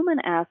the human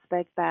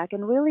aspect back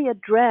and really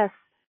address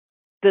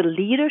the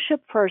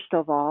leadership first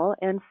of all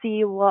and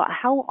see, well,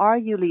 how are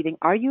you leading?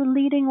 Are you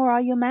leading or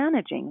are you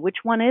managing? Which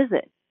one is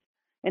it?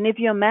 And if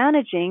you're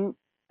managing,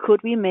 could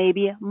we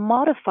maybe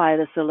modify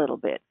this a little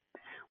bit?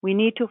 We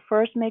need to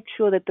first make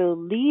sure that the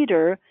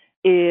leader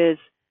is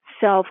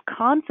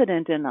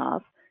self-confident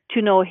enough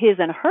to know his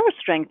and her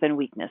strengths and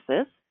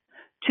weaknesses,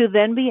 to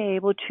then be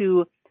able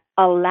to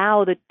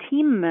allow the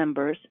team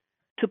members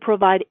to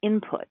provide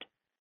input.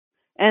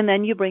 And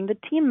then you bring the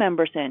team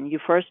members in. You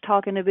first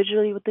talk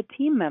individually with the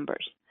team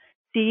members,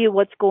 see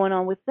what's going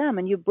on with them,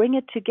 and you bring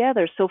it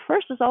together. So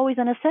first is always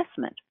an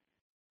assessment.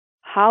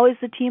 How is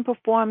the team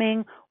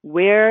performing?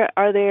 Where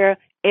are there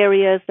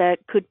areas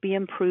that could be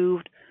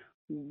improved?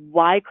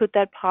 Why could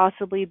that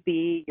possibly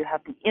be? You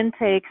have the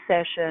intake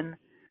session.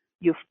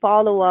 You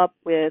follow up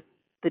with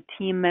the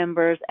team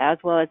members as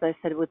well as I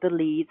said with the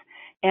leads.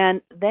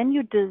 And then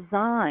you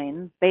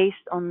design, based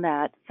on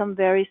that, some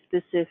very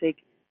specific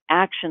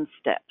action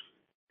steps.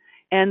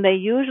 And they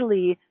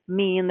usually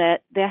mean that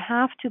there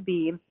have to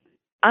be,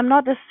 I'm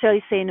not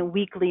necessarily saying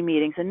weekly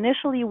meetings,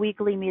 initially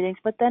weekly meetings,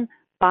 but then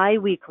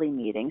bi-weekly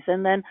meetings.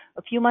 And then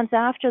a few months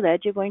after that,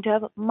 you're going to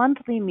have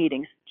monthly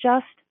meetings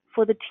just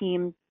for the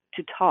team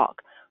to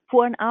talk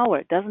for an hour.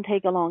 It doesn't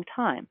take a long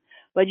time.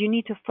 But you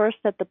need to first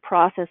set the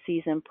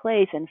processes in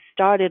place and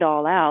start it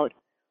all out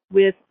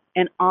with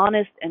an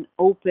honest and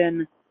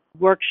open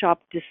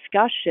workshop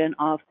discussion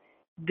of,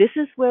 this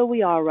is where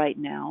we are right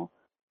now.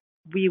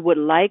 We would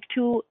like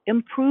to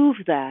improve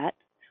that.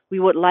 We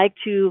would like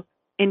to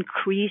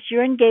increase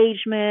your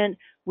engagement.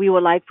 We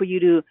would like for you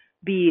to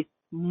be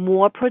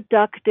more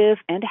productive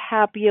and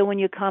happier when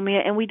you come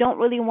here. And we don't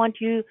really want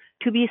you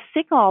to be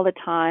sick all the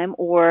time,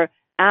 or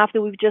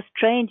after we've just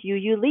trained you,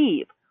 you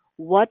leave.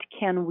 What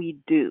can we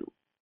do?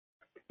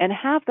 And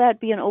have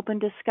that be an open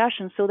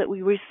discussion so that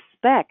we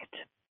respect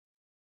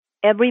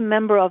every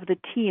member of the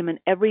team and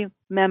every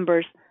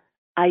member's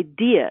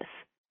ideas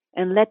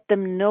and let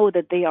them know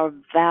that they are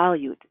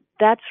valued.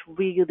 That's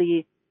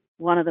really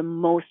one of the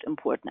most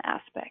important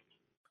aspects.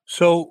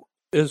 So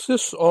is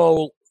this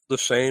all the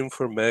same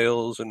for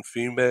males and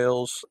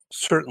females?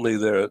 Certainly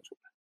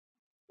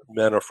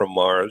men are from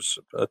Mars,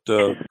 but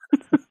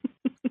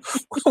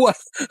what?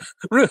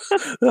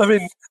 I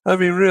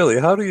mean, really,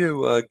 how do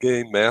you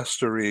gain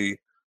mastery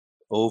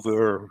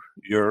over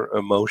your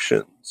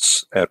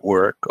emotions at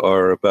work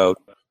or about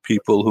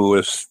people who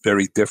are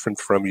very different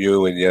from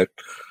you, and yet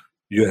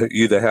you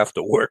either have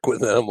to work with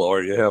them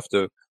or you have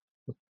to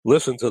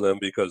listen to them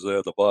because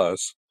they're the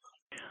boss?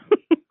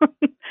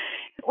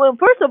 Well,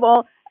 first of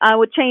all, I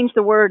would change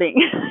the wording.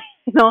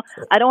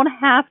 I don't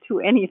have to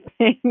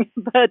anything,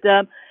 but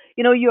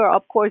you are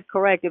of course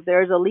correct. If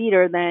there's a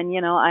leader, then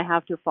I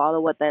have to follow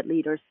what that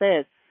leader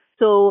says.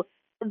 So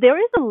there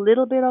is a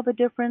little bit of a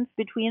difference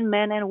between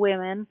men and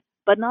women,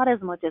 but not as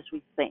much as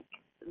we think.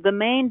 The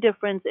main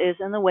difference is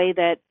in the way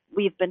that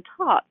we've been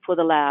taught for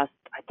the last,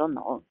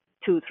 200,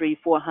 300,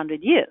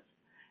 400 years.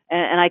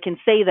 And I can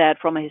say that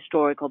from a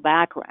historical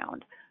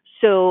background.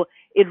 So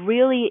it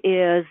really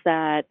is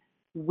that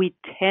we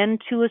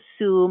tend to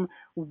assume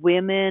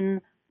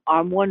women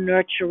are more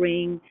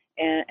nurturing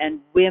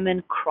and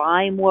women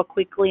cry more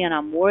quickly and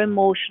are more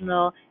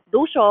emotional.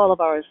 Those are all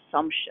of our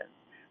assumptions.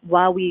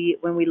 While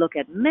when we look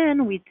at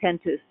men, we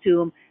tend to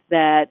assume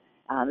that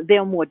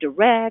they're more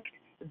direct,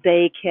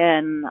 they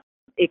can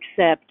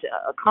accept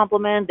a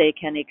compliment, they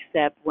can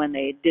accept when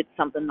they did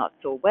something not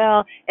so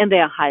well, and they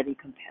are highly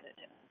competitive.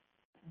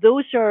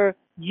 Those are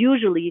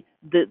usually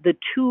the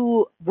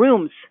two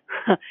rooms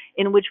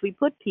in which we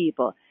put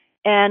people.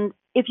 And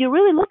if you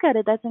really look at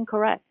it, that's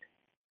incorrect.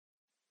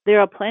 There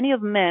are plenty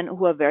of men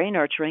who are very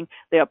nurturing.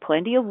 There are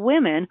plenty of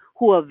women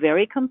who are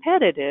very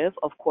competitive.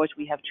 Of course,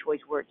 we have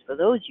choice words for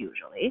those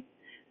usually.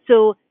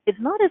 So it's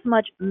not as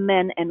much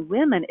men and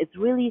women, it's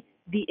really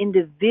the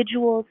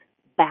individual's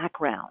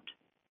background.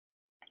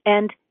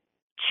 And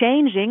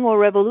changing or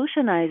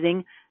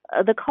revolutionizing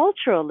the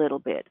culture a little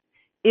bit.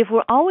 If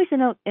we're always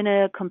in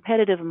a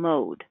competitive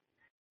mode,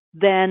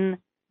 then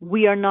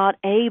we are not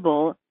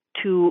able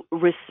to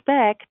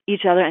respect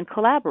each other and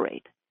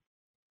collaborate.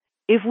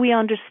 If we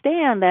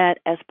understand that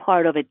as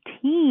part of a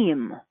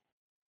team,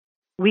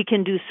 we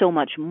can do so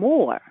much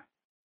more,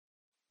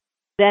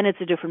 then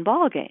it's a different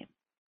ballgame.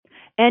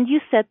 And you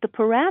set the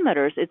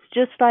parameters. It's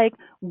just like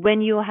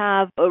when you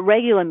have a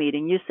regular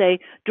meeting. You say,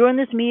 during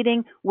this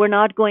meeting, we're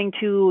not going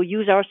to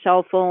use our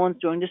cell phones.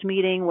 During this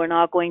meeting, we're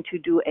not going to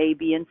do A,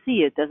 B, and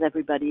C. Does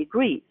everybody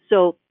agree?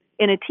 So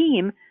in a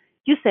team,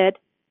 you set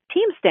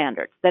team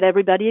standards that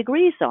everybody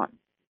agrees on.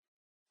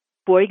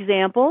 For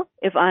example,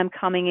 if I'm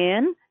coming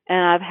in and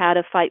I've had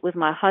a fight with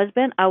my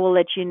husband, I will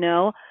let you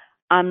know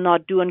I'm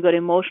not doing good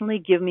emotionally.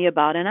 Give me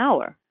about an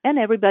hour. And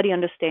everybody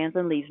understands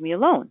and leaves me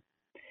alone.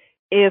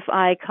 If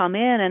I come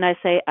in and I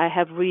say, I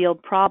have real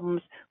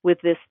problems with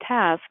this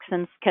task,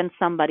 can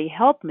somebody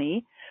help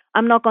me?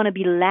 I'm not going to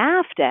be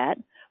laughed at,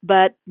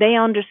 but they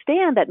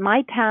understand that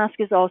my task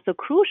is also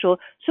crucial.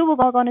 So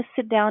we're all going to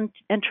sit down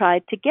and try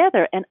it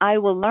together, and I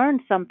will learn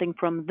something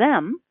from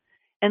them,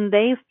 and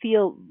they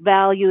feel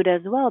valued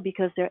as well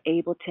because they're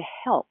able to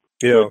help.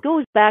 Yeah. So it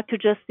goes back to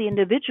just the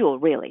individual,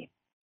 really.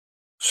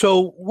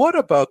 So what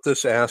about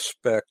this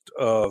aspect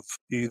of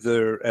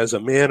either as a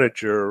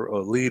manager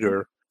or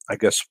leader, I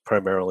guess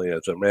primarily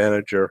as a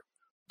manager,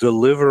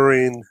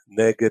 delivering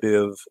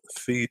negative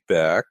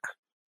feedback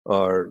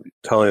or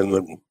telling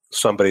them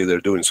somebody they're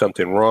doing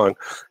something wrong,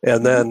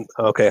 and then,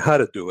 okay, how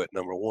to do it,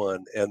 number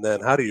one, and then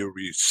how do you,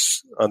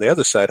 on the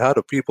other side, how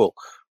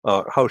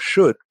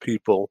should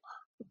people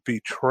be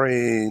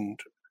trained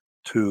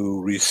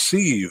to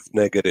receive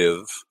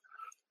negative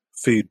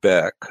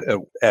feedback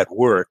at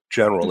work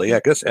generally, I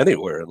guess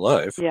anywhere in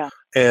life, Yeah.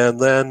 and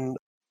then,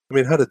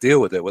 how to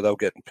deal with it without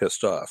getting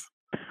pissed off?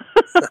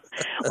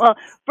 Well,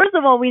 first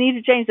of all, we need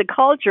to change the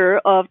culture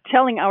of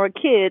telling our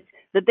kids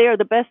that they are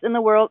the best in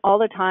the world all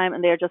the time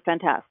and they're just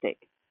fantastic,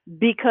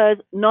 because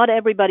not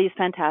everybody is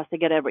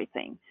fantastic at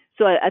everything.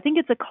 So I think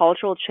it's a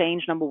cultural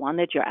change, number one,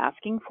 that you're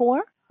asking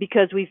for,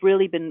 because we've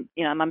really been,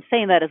 I'm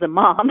saying that as a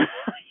mom,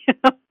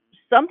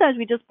 sometimes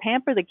we just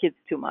pamper the kids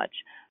too much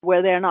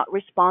where they're not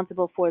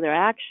responsible for their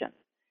actions.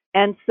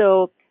 And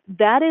so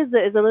that is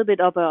a little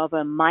bit of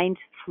a mind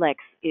flex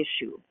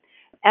issue.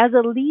 As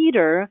a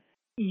leader,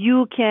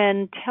 you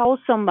can tell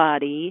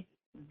somebody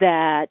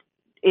that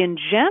in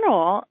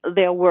general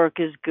their work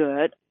is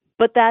good,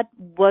 but that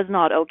was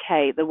not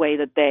okay the way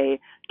that they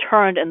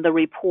turned in the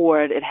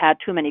report. It had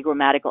too many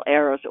grammatical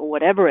errors or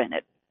whatever in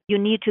it. You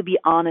need to be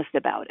honest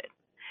about it.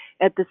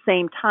 At the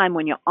same time,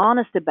 when you're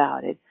honest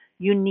about it,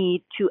 you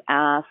need to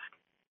ask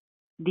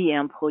the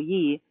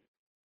employee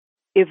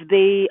if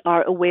they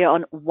are aware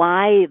on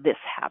why this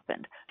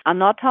happened. I'm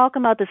not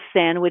talking about the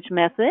sandwich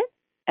method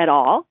at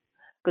all,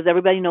 because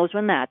everybody knows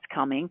when that's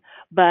coming,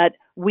 but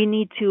we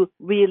need to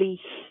really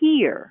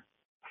hear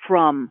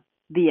from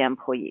the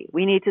employee.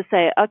 We need to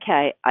say,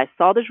 okay, I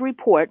saw this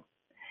report.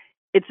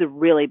 It's a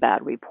really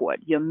bad report.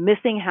 You're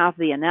missing half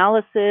the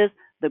analysis.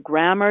 The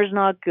grammar is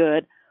not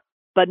good,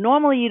 but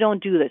normally you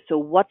don't do this. So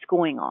what's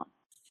going on?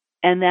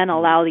 And then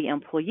allow the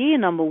employee,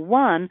 number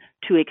one,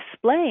 to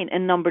explain,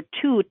 and number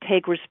two,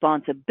 take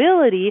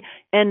responsibility,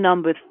 and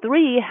number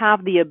three,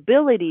 have the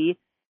ability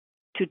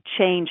to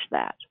change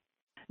that.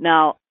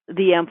 Now,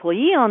 the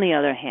employee, on the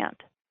other hand,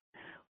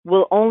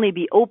 will only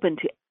be open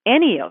to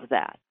any of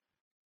that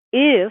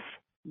if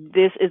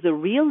this is a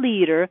real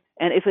leader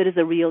and if it is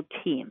a real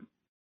team.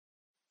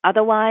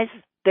 Otherwise,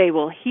 they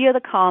will hear the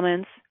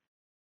comments,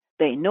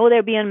 they know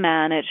they're being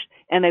managed,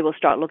 and they will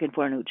start looking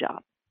for a new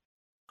job.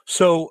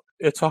 So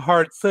it's a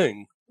hard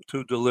thing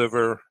to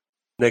deliver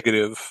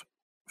negative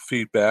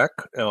feedback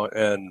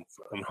and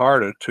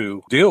harder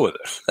to deal with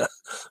it.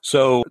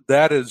 So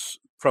that is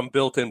from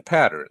built-in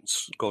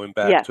patterns, going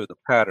back to the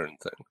pattern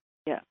thing.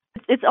 Yeah.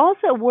 It's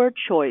also a word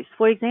choice.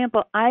 For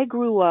example, I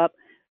grew up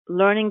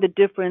learning the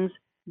difference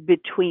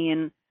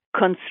between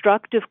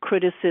constructive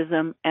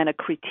criticism and a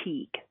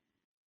critique.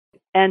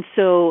 And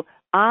so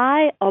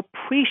I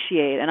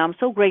appreciate, and I'm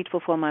so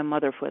grateful for my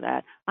mother for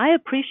that, I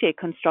appreciate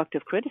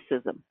constructive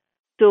criticism.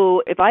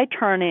 So if I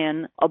turn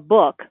in a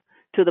book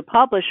to the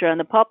publisher and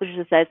the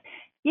publisher says,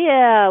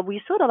 yeah,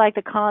 we sort of like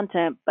the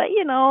content, but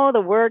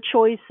the word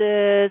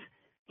choices,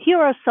 here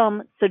are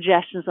some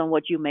suggestions on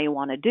what you may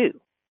want to do.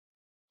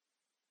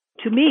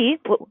 To me,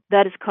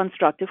 that is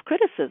constructive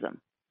criticism.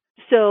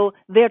 So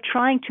they're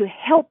trying to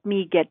help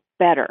me get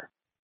better.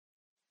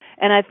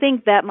 And I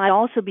think that might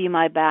also be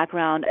my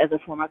background as a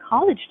former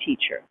college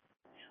teacher,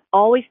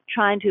 always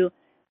trying to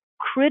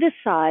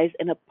criticize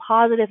in a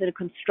positive and a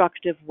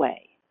constructive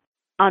way.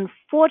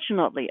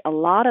 Unfortunately, a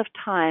lot of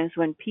times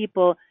when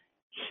people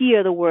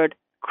hear the word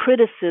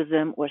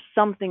criticism or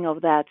something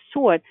of that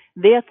sort,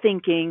 they're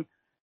thinking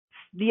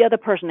the other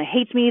person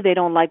hates me, they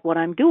don't like what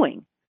I'm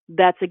doing.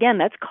 That's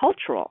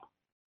cultural.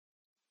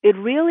 It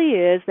really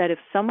is that if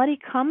somebody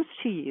comes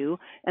to you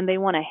and they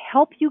want to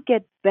help you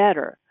get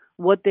better,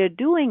 what they're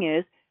doing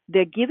is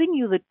they're giving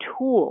you the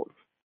tools,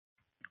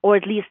 or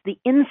at least the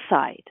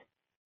insight,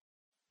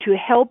 to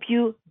help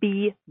you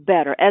be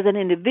better as an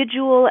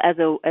individual, as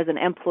an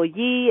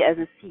employee, as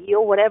a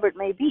CEO, whatever it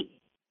may be.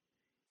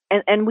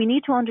 And we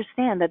need to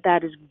understand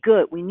that is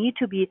good. We need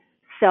to be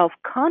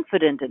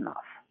self-confident enough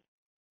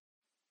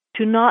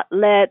to not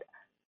let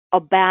a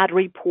bad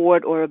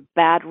report or a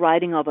bad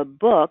writing of a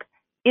book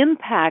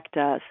impact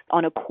us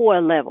on a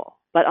core level,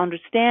 but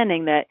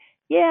understanding that,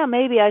 yeah,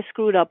 maybe I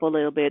screwed up a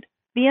little bit,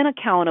 being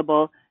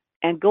accountable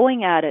and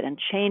going at it and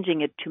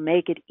changing it to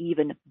make it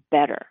even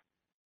better.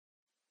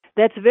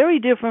 That's very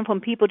different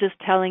from people just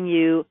telling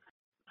you,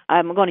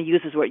 I'm going to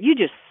use this word, you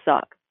just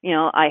suck.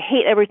 I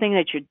hate everything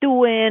that you're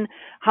doing.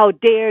 How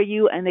dare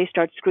you? And they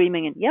start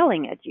screaming and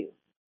yelling at you.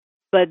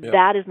 But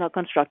that is not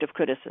constructive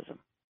criticism.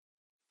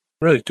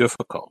 Really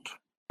difficult.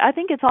 I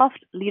think it's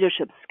oft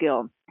leadership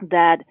skill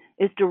that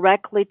is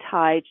directly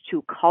tied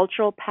to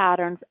cultural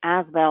patterns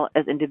as well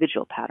as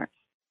individual patterns.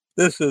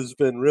 This has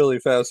been really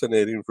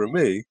fascinating for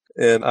me,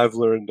 and I've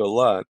learned a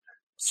lot.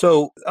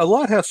 So a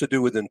lot has to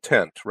do with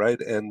intent, right?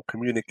 And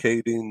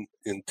communicating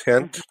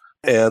intent. Mm-hmm.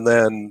 And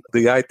then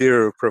the idea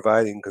of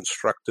providing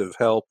constructive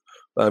help.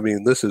 I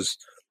mean, this is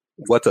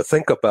what to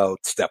think about,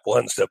 step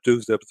 1, step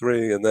 2, step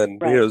 3, and then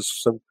here's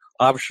some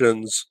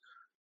options.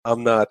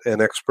 I'm not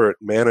an expert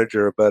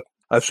manager, but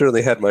I've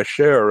certainly had my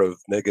share of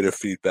negative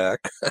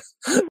feedback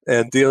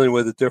and dealing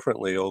with it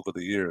differently over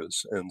the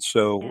years. And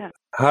so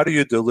how do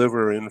you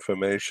deliver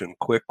information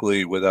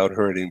quickly without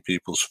hurting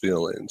people's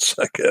feelings,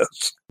 I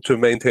guess, to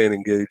maintain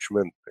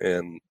engagement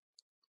and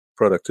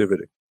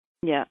productivity?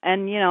 Yeah,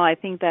 and I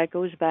think that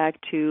goes back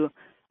to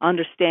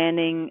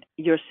understanding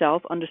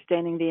yourself,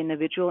 understanding the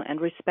individual,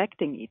 and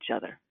respecting each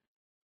other.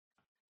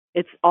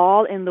 It's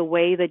all in the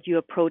way that you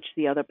approach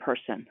the other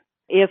person.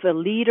 If a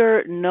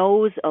leader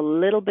knows a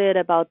little bit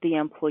about the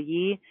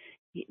employee,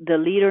 the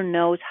leader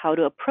knows how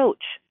to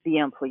approach the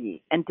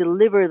employee and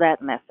deliver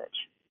that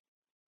message.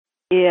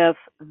 If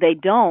they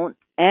don't,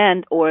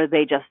 or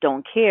they just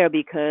don't care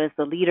because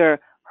the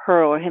leader,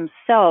 her or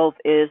himself,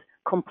 is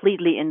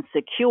completely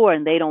insecure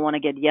and they don't want to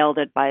get yelled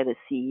at by the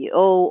CEO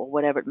or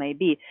whatever it may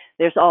be,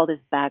 there's all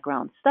this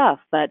background stuff.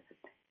 But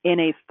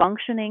in a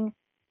functioning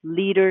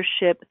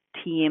leadership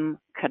team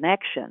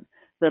connection,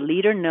 the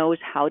leader knows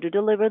how to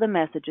deliver the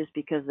messages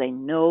because they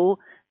know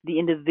the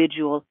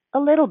individual a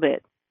little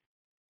bit.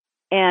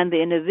 And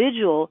the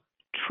individual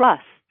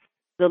trusts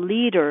the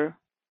leader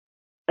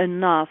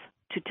enough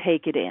to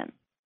take it in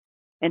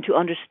and to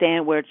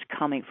understand where it's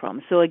coming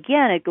from. So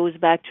again, it goes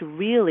back to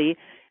really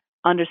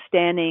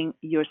understanding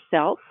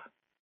yourself,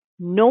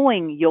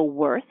 knowing your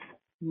worth,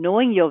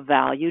 knowing your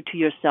value to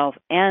yourself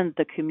and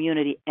the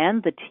community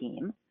and the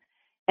team,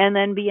 and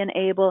then being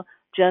able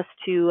just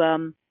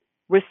to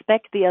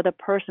respect the other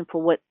person for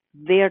what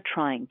they're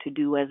trying to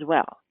do as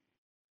well.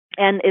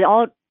 And it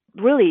all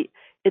really,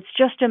 it's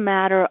just a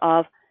matter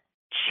of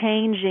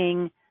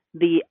changing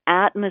the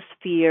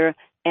atmosphere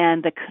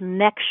and the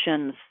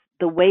connections,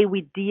 the way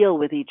we deal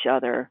with each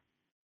other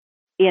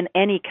in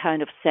any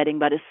kind of setting,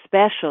 but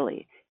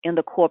especially in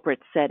the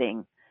corporate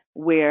setting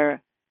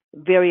where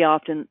very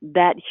often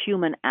that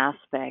human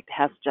aspect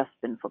has just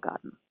been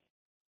forgotten.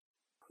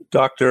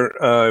 Doctor,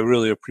 I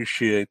really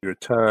appreciate your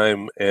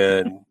time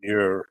and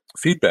your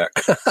feedback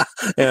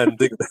and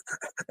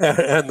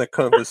the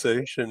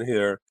conversation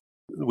here.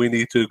 We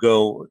need to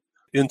go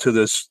into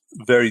this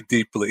very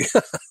deeply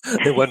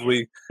when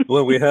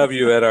we have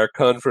you at our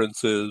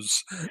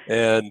conferences,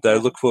 and I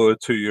look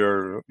forward to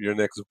your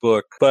next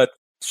book. But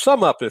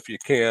sum up, if you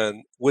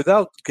can,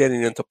 without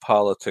getting into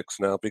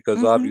politics now,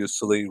 because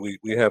obviously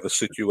we have a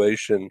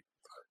situation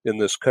in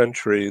this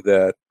country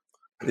that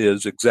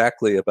is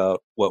exactly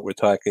about what we're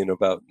talking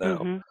about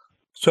now.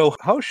 So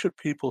how should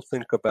people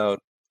think about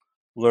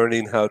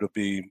learning how to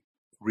be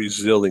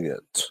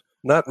resilient?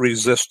 Not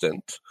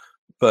resistant,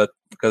 but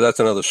because that's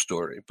another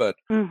story, but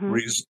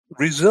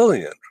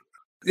resilient.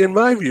 In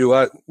my view,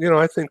 I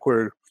think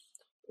we're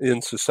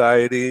in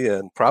society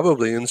and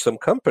probably in some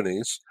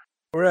companies,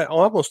 we're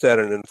almost at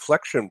an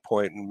inflection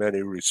point in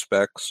many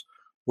respects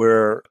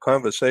where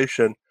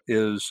conversation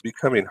is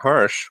becoming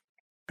harsh,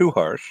 too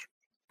harsh,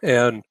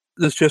 and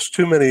there's just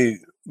too many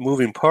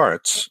moving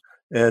parts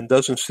and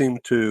doesn't seem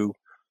to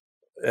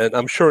And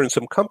I'm sure in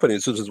some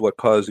companies, this is what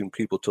causing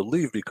people to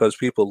leave, because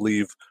people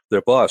leave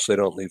their boss, they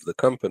don't leave the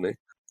company.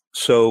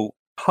 So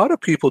how do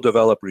people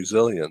develop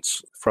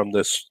resilience from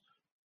this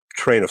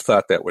train of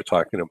thought that we're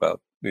talking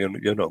about?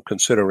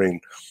 Considering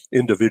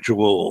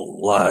individual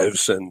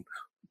lives and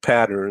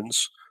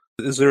patterns,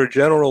 is there a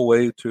general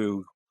way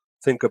to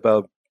think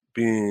about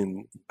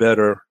being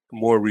better,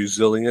 more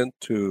resilient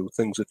to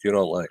things that you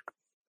don't like?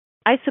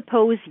 I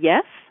suppose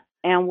yes.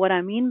 And what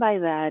I mean by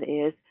that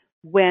is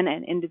when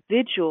an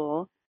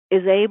individual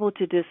is able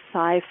to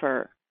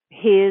decipher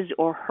his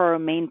or her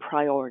main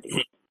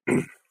priorities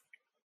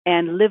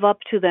and live up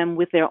to them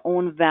with their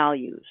own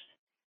values,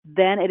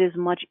 then it is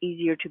much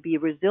easier to be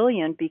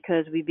resilient,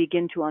 because we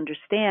begin to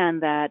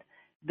understand that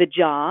the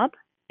job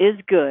is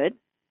good,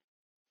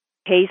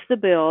 pays the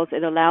bills,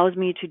 it allows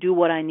me to do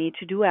what I need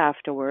to do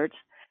afterwards,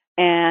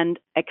 and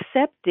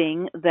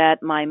accepting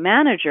that my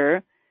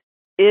manager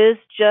is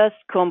just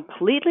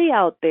completely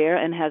out there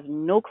and has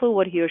no clue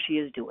what he or she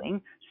is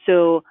doing.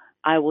 So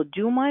I will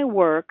do my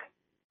work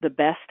the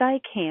best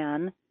I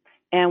can.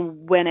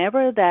 And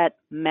whenever that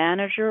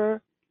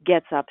manager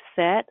gets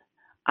upset,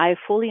 I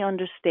fully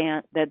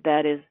understand that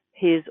that is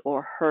his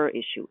or her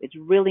issue. It's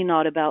really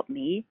not about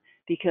me,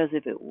 because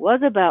if it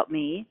was about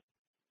me,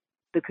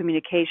 the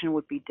communication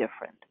would be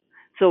different.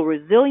 So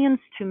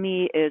resilience to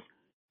me is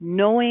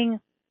knowing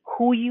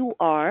who you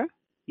are,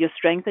 your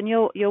strengths and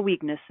your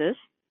weaknesses,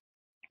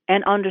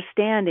 and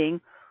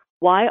understanding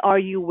why are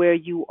you where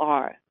you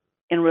are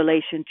in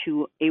relation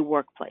to a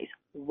workplace.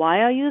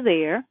 Why are you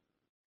there,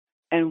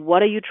 and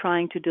what are you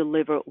trying to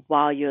deliver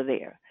while you're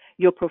there?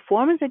 Your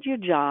performance at your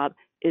job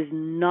is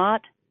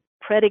not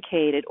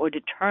predicated or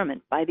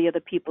determined by the other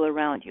people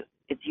around you.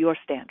 It's your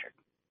standard.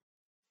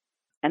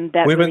 And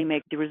that really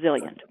makes you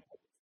resilient.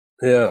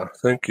 Yeah,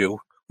 thank you.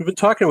 We've been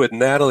talking with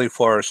Natalie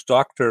Forrest,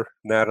 Dr.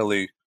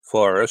 Natalie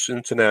Forrest,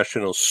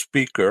 international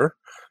speaker.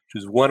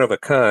 She's one of a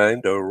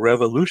kind, a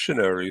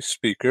revolutionary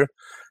speaker,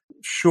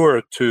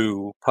 sure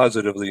to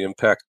positively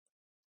impact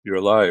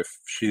your life.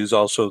 She's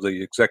also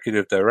the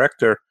executive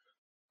director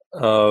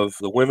of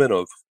the Women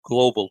of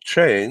Global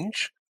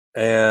Change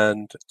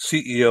and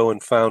CEO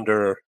and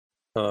founder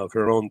of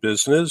her own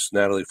business,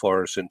 Natalie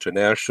Forrest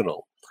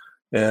International.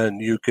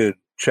 And you could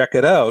check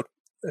it out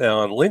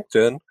on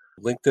LinkedIn,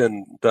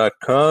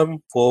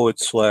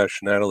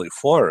 linkedin.com/Natalie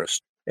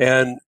Forrest.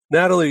 And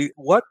Natalie,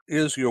 what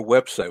is your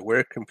website?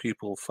 Where can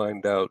people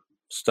find out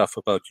stuff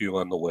about you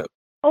on the web?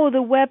 Oh,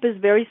 the web is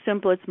very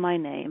simple. It's my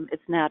name.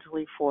 It's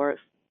Natalie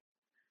Forrest.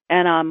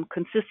 And I'm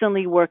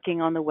consistently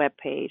working on the web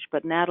page,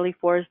 but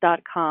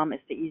natalieforrest.com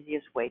is the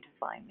easiest way to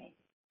find me.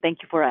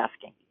 Thank you for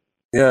asking.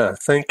 Yeah,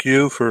 thank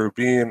you for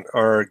being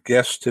our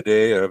guest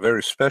today, a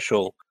very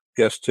special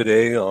guest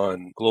today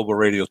on Global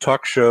Radio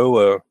Talk Show,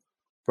 a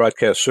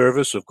broadcast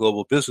service of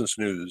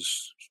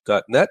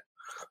globalbusinessnews.net.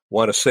 I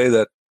want to say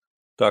that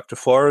Dr.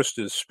 Forrest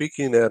is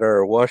speaking at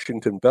our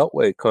Washington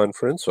Beltway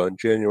conference on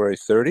January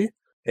 30.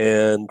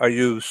 And are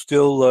you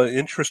still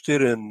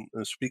interested in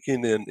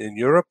speaking in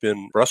Europe,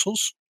 in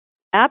Brussels?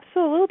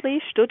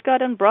 Absolutely.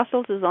 Stuttgart and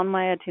Brussels is on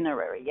my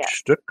itinerary, yes.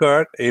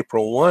 Stuttgart,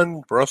 April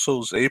 1,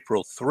 Brussels,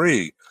 April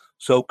 3.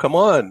 So come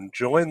on,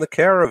 join the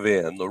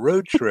caravan, the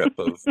road trip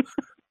of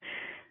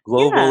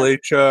Global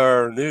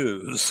HR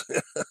News.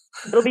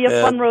 It'll be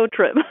a fun road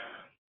trip.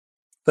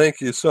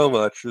 Thank you so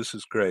much. This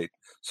is great.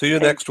 See you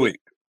next week.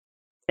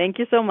 Thank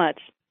you so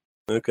much.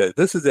 Okay,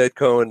 this is Ed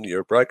Cohen,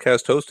 your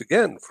broadcast host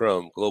again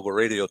from Global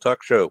Radio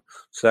Talk Show,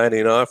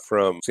 signing off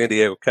from San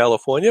Diego,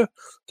 California.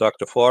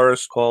 Dr.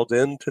 Forrest called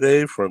in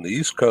today from the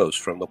East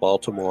Coast, from the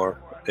Baltimore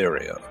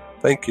area.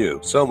 Thank you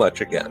so much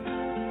again.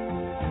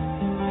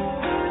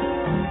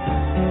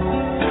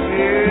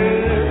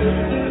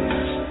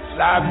 Yes,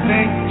 I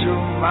think to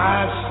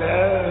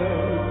myself,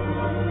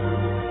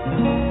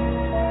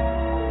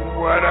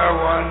 what a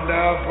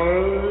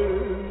wonderful